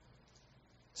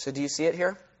 So do you see it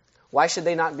here? Why should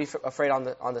they not be afraid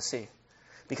on the sea?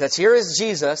 Because here is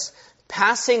Jesus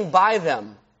passing by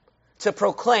them to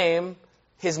proclaim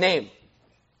his name.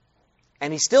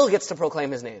 And he still gets to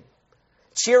proclaim his name.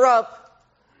 Cheer up,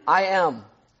 I am.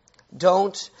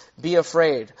 Don't be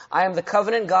afraid. I am the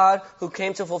covenant God who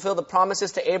came to fulfill the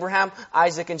promises to Abraham,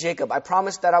 Isaac, and Jacob. I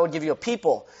promised that I would give you a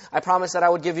people. I promised that I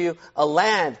would give you a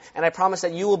land. And I promised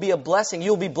that you will be a blessing.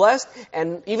 You will be blessed.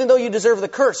 And even though you deserve the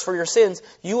curse for your sins,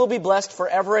 you will be blessed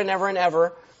forever and ever and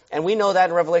ever. And we know that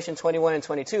in Revelation 21 and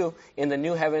 22, in the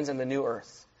new heavens and the new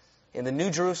earth. In the new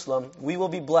Jerusalem, we will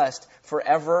be blessed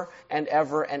forever and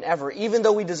ever and ever, even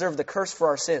though we deserve the curse for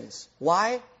our sins.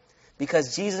 Why?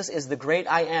 Because Jesus is the great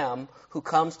I am who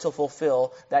comes to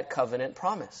fulfill that covenant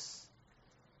promise.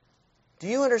 Do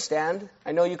you understand?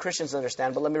 I know you Christians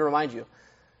understand, but let me remind you.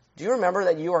 Do you remember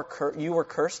that you were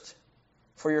cursed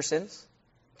for your sins?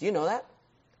 Do you know that?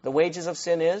 The wages of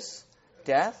sin is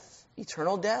death,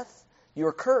 eternal death. You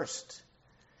are cursed.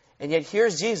 And yet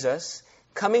here's Jesus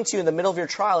coming to you in the middle of your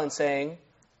trial and saying,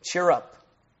 cheer up.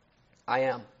 I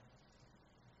am.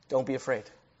 Don't be afraid.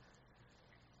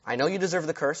 I know you deserve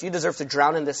the curse. You deserve to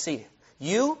drown in the sea.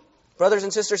 You, brothers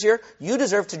and sisters here, you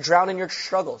deserve to drown in your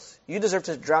struggles. You deserve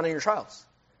to drown in your trials.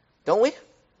 Don't we?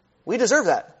 We deserve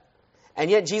that.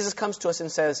 And yet Jesus comes to us and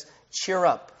says, cheer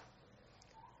up.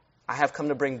 I have come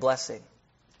to bring blessing.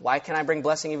 Why can I bring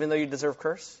blessing even though you deserve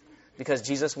curse? Because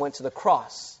Jesus went to the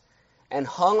cross and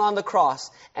hung on the cross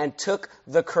and took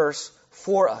the curse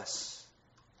for us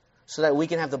so that we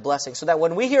can have the blessing. So that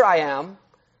when we hear I am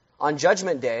on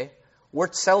Judgment Day,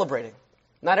 we're celebrating.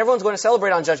 Not everyone's going to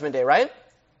celebrate on Judgment Day, right?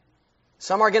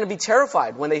 Some are going to be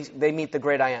terrified when they meet the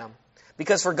great I am.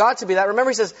 Because for God to be that,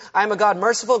 remember he says, I am a God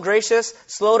merciful, gracious,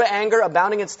 slow to anger,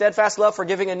 abounding in steadfast love,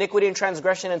 forgiving iniquity and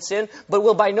transgression and sin, but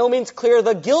will by no means clear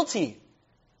the guilty.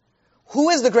 Who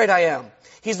is the great I am?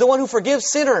 He's the one who forgives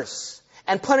sinners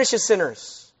and punishes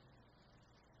sinners.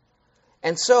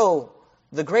 And so,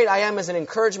 the great I am is an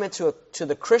encouragement to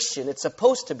the Christian. It's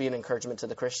supposed to be an encouragement to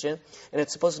the Christian, and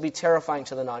it's supposed to be terrifying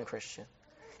to the non-Christian.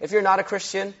 If you're not a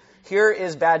Christian, here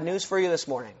is bad news for you this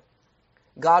morning.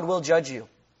 God will judge you.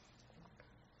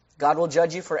 God will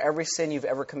judge you for every sin you've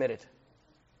ever committed.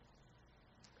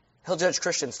 He'll judge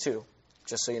Christians too.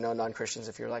 Just so you know, non-Christians,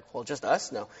 if you're like, well, just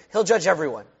us? No. He'll judge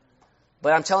everyone.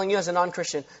 But I'm telling you as a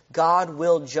non-Christian, God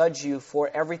will judge you for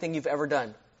everything you've ever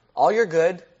done. All your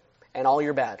good and all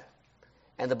your bad.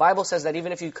 And the Bible says that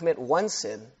even if you commit one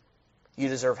sin, you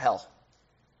deserve hell.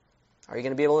 Are you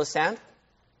going to be able to stand?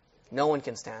 No one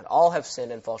can stand. All have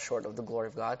sinned and fall short of the glory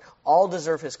of God. All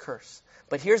deserve his curse.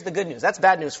 But here's the good news. That's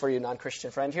bad news for you, non-Christian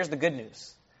friend. Here's the good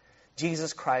news.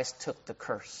 Jesus Christ took the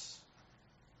curse.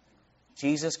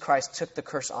 Jesus Christ took the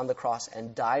curse on the cross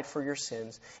and died for your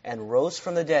sins and rose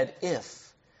from the dead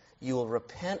if you will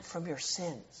repent from your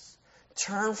sins,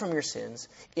 turn from your sins,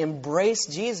 embrace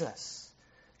Jesus,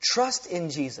 trust in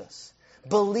Jesus,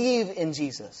 believe in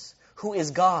Jesus, who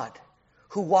is God,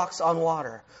 who walks on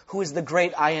water, who is the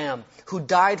great I am, who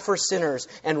died for sinners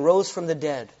and rose from the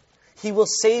dead. He will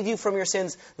save you from your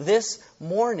sins this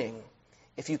morning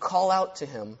if you call out to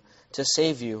him to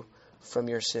save you from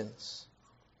your sins.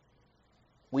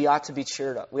 We ought to be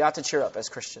cheered up. We ought to cheer up as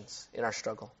Christians in our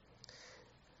struggle.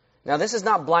 Now, this is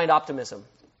not blind optimism.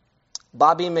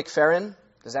 Bobby McFerrin,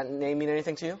 does that name mean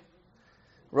anything to you?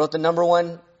 Wrote the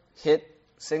 #1 hit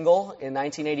single in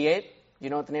 1988. You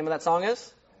know what the name of that song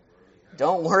is?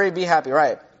 Don't worry, be happy.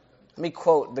 Right. Let me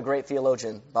quote the great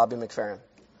theologian, Bobby McFerrin.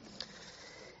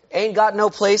 Ain't got no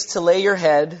place to lay your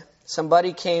head.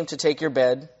 Somebody came to take your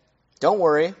bed. Don't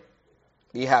worry,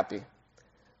 be happy.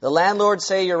 The landlord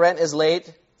say your rent is late.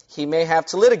 He may have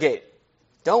to litigate.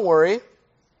 Don't worry,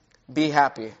 be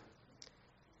happy.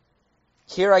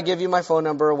 Here I give you my phone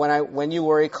number. When you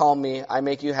worry, call me. I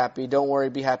make you happy. Don't worry,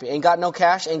 be happy. Ain't got no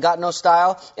cash, ain't got no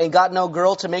style, ain't got no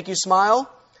girl to make you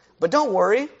smile. But don't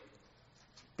worry,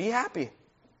 be happy.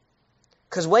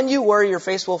 Because when you worry, your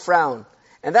face will frown.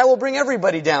 And that will bring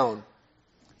everybody down.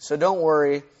 So don't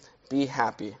worry, be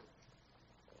happy.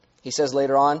 He says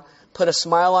later on, put a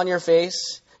smile on your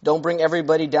face. Don't bring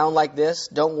everybody down like this.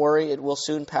 Don't worry, it will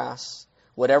soon pass.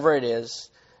 Whatever it is,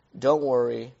 don't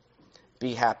worry,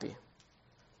 be happy.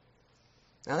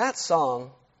 Now that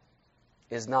song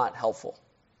is not helpful.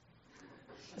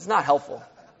 It's not helpful.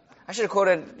 I should have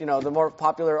quoted, the more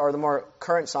popular or the more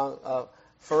current song,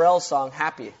 Pharrell's song,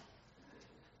 Happy.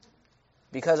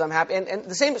 Because I'm happy. And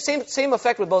the same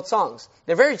effect with both songs.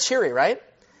 They're very cheery, right?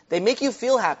 They make you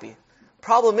feel happy.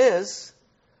 Problem is,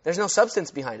 there's no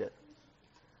substance behind it.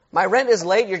 My rent is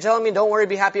late. You're telling me, don't worry,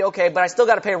 be happy. Okay, but I still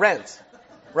got to pay rent.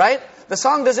 Right? The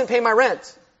song doesn't pay my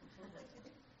rent.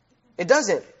 It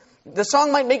doesn't. The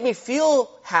song might make me feel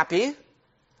happy,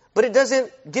 but it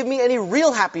doesn't give me any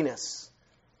real happiness.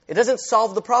 It doesn't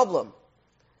solve the problem.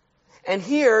 And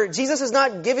here, Jesus is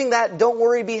not giving that don't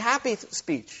worry, be happy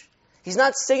speech. He's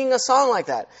not singing a song like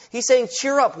that. He's saying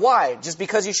cheer up. Why? Just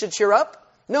because you should cheer up?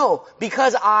 No,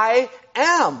 because I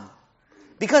am.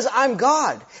 Because I'm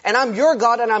God. And I'm your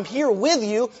God and I'm here with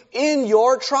you in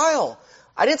your trial.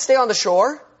 I didn't stay on the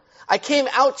shore. I came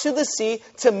out to the sea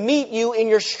to meet you in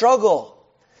your struggle.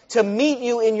 To meet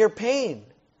you in your pain.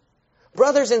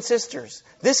 Brothers and sisters,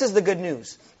 this is the good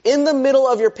news. In the middle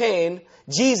of your pain,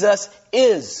 Jesus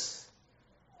is.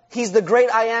 He's the great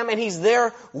I am and He's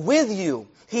there with you.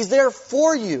 He's there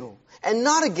for you and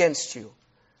not against you.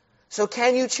 So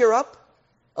can you cheer up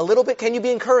a little bit? Can you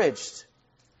be encouraged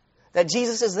that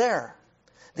Jesus is there?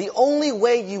 The only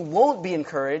way you won't be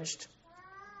encouraged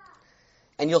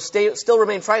and you'll still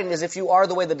remain frightened is if you are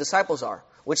the way the disciples are.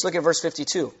 Which, look at verse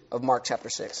 52 of Mark chapter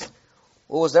 6.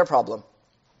 What was their problem?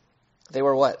 They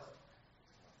were what?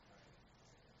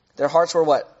 Their hearts were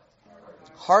what?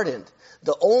 Hardened.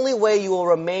 The only way you will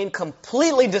remain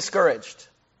completely discouraged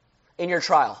in your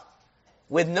trial,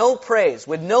 with no praise,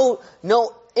 with no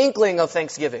inkling of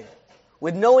thanksgiving,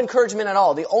 with no encouragement at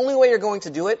all, the only way you're going to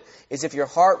do it is if your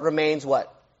heart remains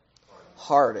what?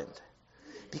 Hardened.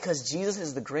 Because Jesus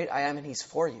is the great I am and He's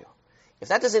for you. If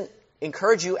that doesn't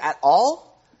encourage you at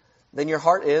all, then your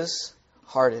heart is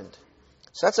hardened.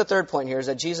 So that's the third point here, is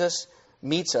that Jesus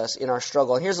meets us in our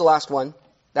struggle. And here's the last one.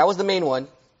 That was the main one.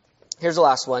 Here's the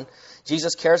last one.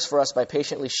 Jesus cares for us by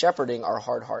patiently shepherding our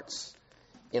hard hearts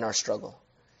in our struggle.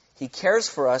 He cares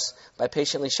for us by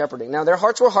patiently shepherding. Now, their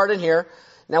hearts were hardened here.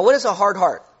 Now, what is a hard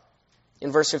heart?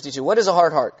 In verse 52, what is a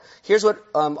hard heart? Here's what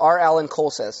R. Alan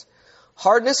Cole says.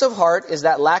 Hardness of heart is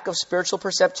that lack of spiritual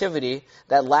perceptivity,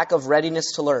 that lack of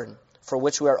readiness to learn, for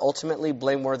which we are ultimately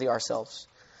blameworthy ourselves.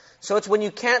 So it's when you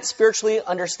can't spiritually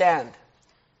understand.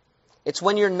 It's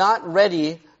when you're not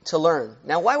ready to learn.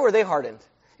 Now, why were they hardened?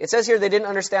 It says here they didn't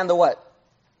understand the what?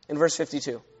 In verse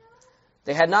 52.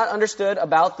 They had not understood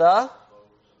about the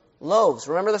loaves.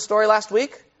 Remember the story last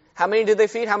week? How many did they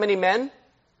feed? How many men?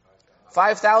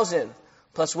 5,000.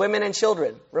 Plus women and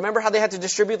children. Remember how they had to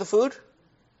distribute the food?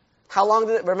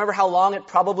 Remember how long it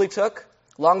probably took?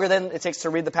 Longer than it takes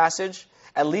to read the passage?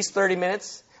 At least 30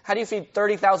 minutes. How do you feed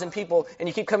 30,000 people and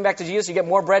you keep coming back to Jesus, you get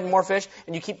more bread and more fish,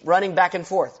 and you keep running back and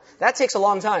forth? That takes a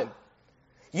long time.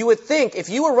 You would think if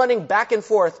you were running back and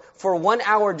forth for 1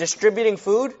 hour distributing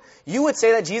food, you would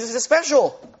say that Jesus is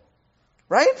special.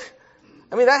 Right?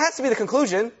 I mean, that has to be the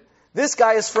conclusion. This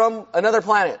guy is from another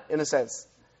planet, in a sense.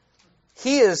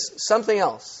 He is something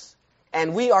else.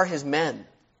 And we are His men.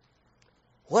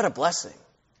 What a blessing.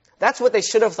 That's what they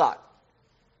should have thought.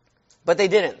 But they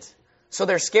didn't. So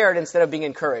they're scared instead of being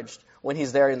encouraged when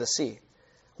He's there in the sea.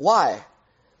 Why?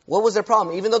 What was their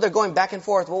problem? Even though they're going back and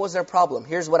forth, what was their problem?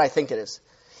 Here's what I think it is.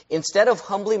 Instead of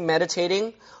humbly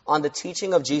meditating on the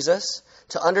teaching of Jesus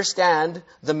to understand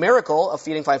the miracle of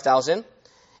feeding 5,000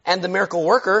 and the miracle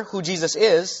worker, who Jesus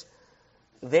is,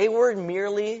 they were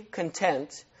merely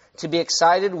content to be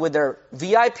excited with their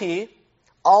VIP,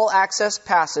 all-access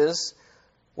passes,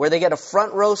 where they get a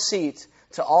front row seat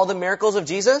to all the miracles of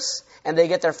Jesus, and they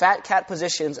get their fat cat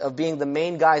positions of being the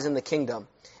main guys in the kingdom.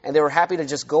 And they were happy to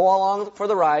just go along for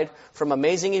the ride from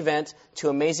amazing event to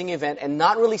amazing event and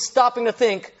not really stopping to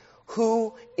think,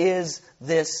 who is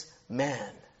this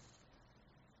man?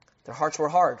 Their hearts were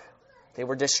hard. They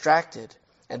were distracted,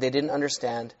 and they didn't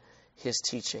understand His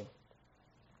teaching.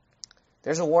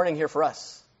 There's a warning here for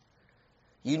us.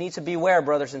 You need to beware,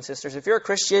 brothers and sisters. If you're a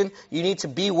Christian, you need to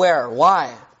beware.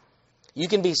 Why? You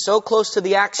can be so close to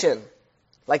the action,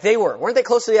 like they were. Weren't they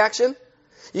close to the action?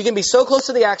 You can be so close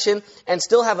to the action and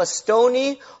still have a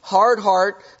stony, hard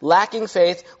heart, lacking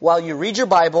faith while you read your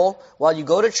Bible, while you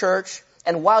go to church,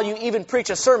 and while you even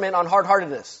preach a sermon on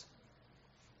hard-heartedness.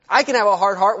 I can have a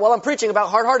hard heart while I'm preaching about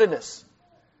hard-heartedness.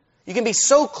 You can be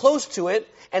so close to it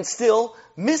and still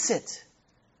miss it.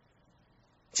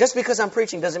 Just because I'm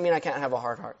preaching doesn't mean I can't have a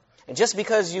hard heart. And just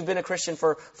because you've been a Christian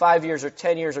for 5 years or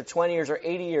 10 years or 20 years or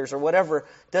 80 years or whatever,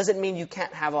 doesn't mean you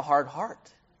can't have a hard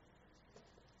heart.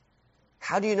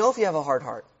 How do you know if you have a hard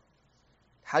heart?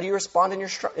 How do you respond in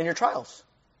your trials?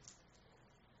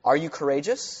 Are you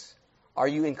courageous? Are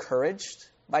you encouraged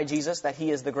by Jesus that He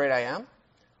is the great I am?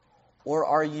 Or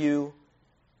are you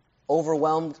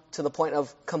overwhelmed to the point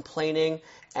of complaining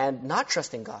and not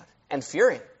trusting God and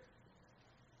fearing?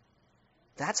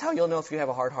 That's how you'll know if you have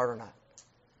a hard heart or not.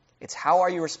 It's how are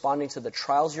you responding to the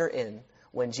trials you're in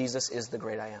when Jesus is the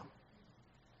great I am?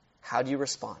 How do you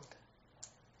respond?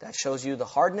 That shows you the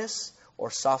hardness or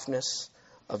softness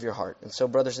of your heart. And so,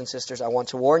 brothers and sisters, I want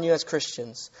to warn you as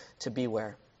Christians to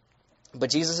beware. But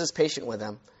Jesus is patient with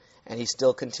them, and He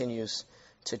still continues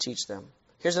to teach them.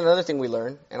 Here's another thing we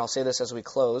learn, and I'll say this as we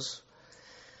close.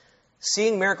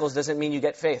 Seeing miracles doesn't mean you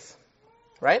get faith,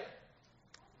 right?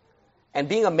 And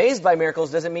being amazed by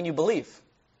miracles doesn't mean you believe.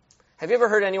 Have you ever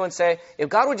heard anyone say, if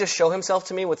God would just show Himself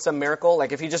to me with some miracle,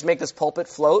 like if He just make this pulpit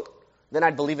float, then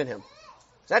I'd believe in Him?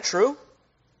 Is that true?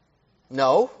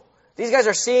 No. These guys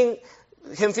are seeing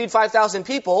Him feed 5,000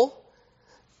 people.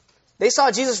 They saw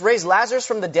Jesus raise Lazarus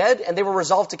from the dead, and they were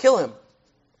resolved to kill Him.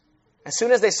 As soon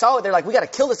as they saw it, they're like, we got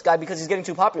to kill this guy because he's getting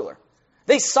too popular.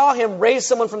 They saw Him raise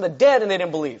someone from the dead, and they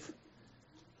didn't believe.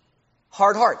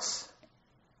 Hard hearts.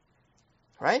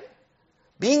 Right?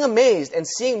 Being amazed and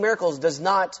seeing miracles does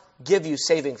not give you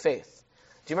saving faith.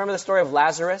 Do you remember the story of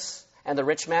Lazarus and the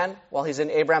rich man while he's in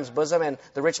Abraham's bosom and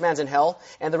the rich man's in hell?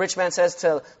 And the rich man says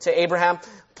to Abraham,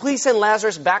 please send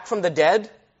Lazarus back from the dead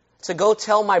to go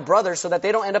tell my brothers so that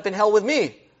they don't end up in hell with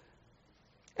me.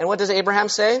 And what does Abraham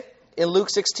say? In Luke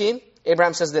 16,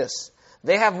 Abraham says this,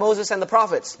 they have Moses and the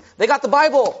prophets. They got the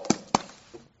Bible.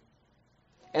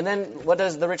 And then what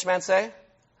does the rich man say?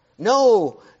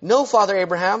 No, Father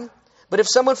Abraham. But if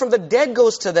someone from the dead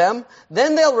goes to them,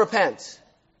 then they'll repent.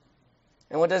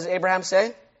 And what does Abraham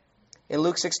say? In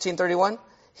Luke 16:31,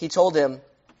 he told him,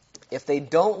 if they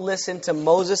don't listen to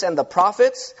Moses and the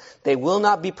prophets, they will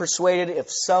not be persuaded if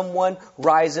someone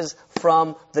rises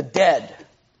from the dead.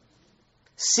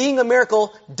 Seeing a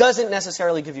miracle doesn't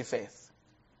necessarily give you faith.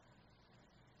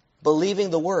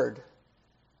 Believing the word.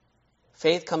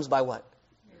 Faith comes by what?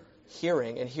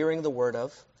 Hearing, and hearing the word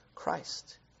of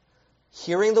Christ.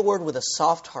 Hearing the word with a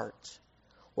soft heart,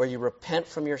 where you repent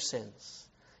from your sins.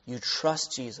 You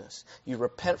trust Jesus. You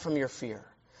repent from your fear.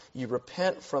 You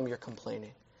repent from your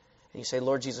complaining. And you say,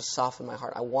 Lord Jesus, soften my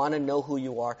heart. I want to know who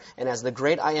you are. And as the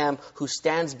great I am who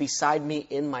stands beside me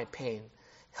in my pain,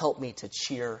 help me to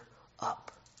cheer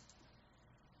up.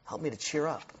 Help me to cheer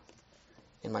up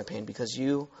in my pain because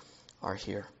you are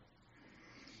here.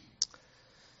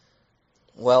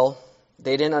 Well,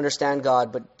 they didn't understand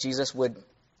God, but Jesus would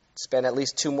spend at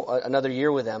least another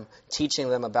year with them, teaching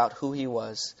them about who He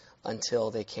was until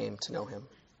they came to know Him.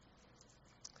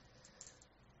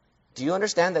 Do you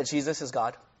understand that Jesus is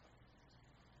God?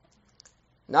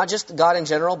 Not just God in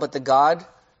general, but the God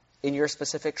in your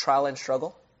specific trial and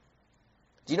struggle.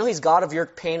 Do you know He's God of your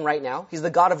pain right now? He's the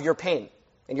God of your pain.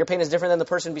 And your pain is different than the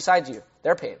person beside you,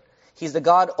 their pain. He's the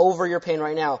God over your pain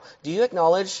right now. Do you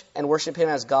acknowledge and worship Him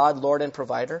as God, Lord, and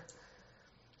provider?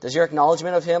 Does your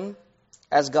acknowledgement of Him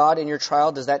as God in your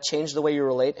trial, does that change the way you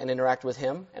relate and interact with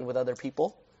Him and with other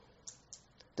people?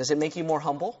 Does it make you more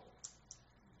humble?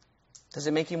 Does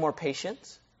it make you more patient?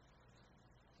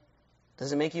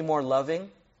 Does it make you more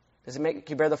loving? Does it make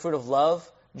you bear the fruit of love,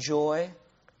 joy,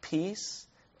 peace,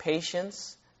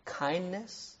 patience,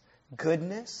 kindness,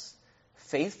 goodness,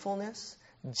 faithfulness,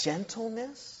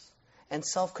 gentleness, and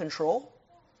self-control?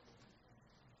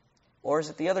 Or is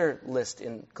it the other list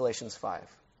in Galatians 5?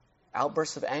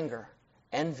 Outbursts of anger,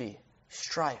 envy,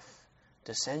 strife,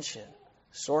 dissension,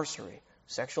 sorcery,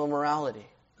 sexual immorality.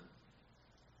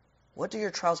 What do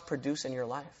your trials produce in your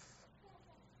life?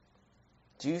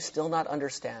 Do you still not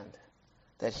understand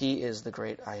that He is the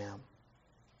great I am?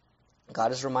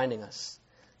 God is reminding us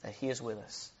that He is with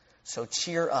us. So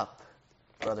cheer up,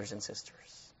 brothers and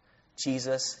sisters.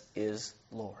 Jesus is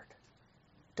Lord.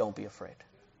 Don't be afraid.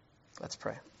 Let's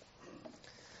pray.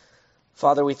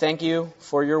 Father, we thank You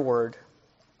for Your word.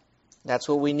 That's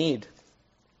what we need.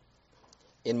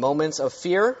 In moments of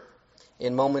fear,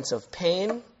 in moments of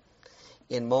pain,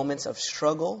 in moments of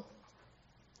struggle,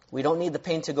 we don't need the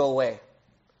pain to go away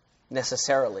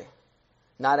necessarily.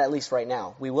 Not at least right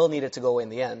now. We will need it to go away in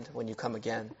the end when You come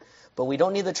again. But we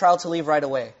don't need the trial to leave right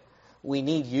away. We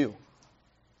need You.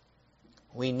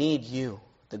 We need You,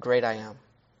 the great I am.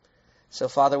 So,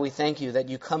 Father, we thank You that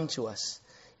You come to us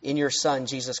in Your Son,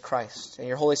 Jesus Christ, and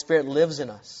Your Holy Spirit lives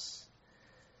in us.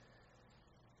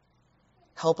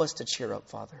 Help us to cheer up,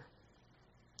 Father.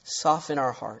 Soften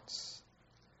our hearts.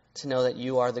 to know that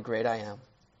you are the great I am,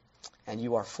 and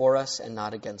you are for us and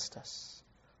not against us,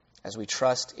 as we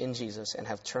trust in Jesus and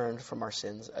have turned from our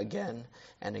sins again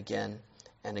and again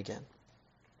and again.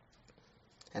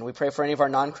 And we pray for any of our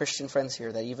non-Christian friends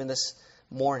here that even this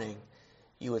morning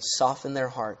you would soften their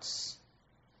hearts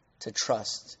to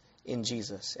trust in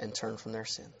Jesus and turn from their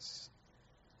sins.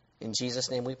 In Jesus'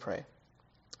 name we pray.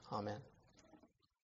 Amen.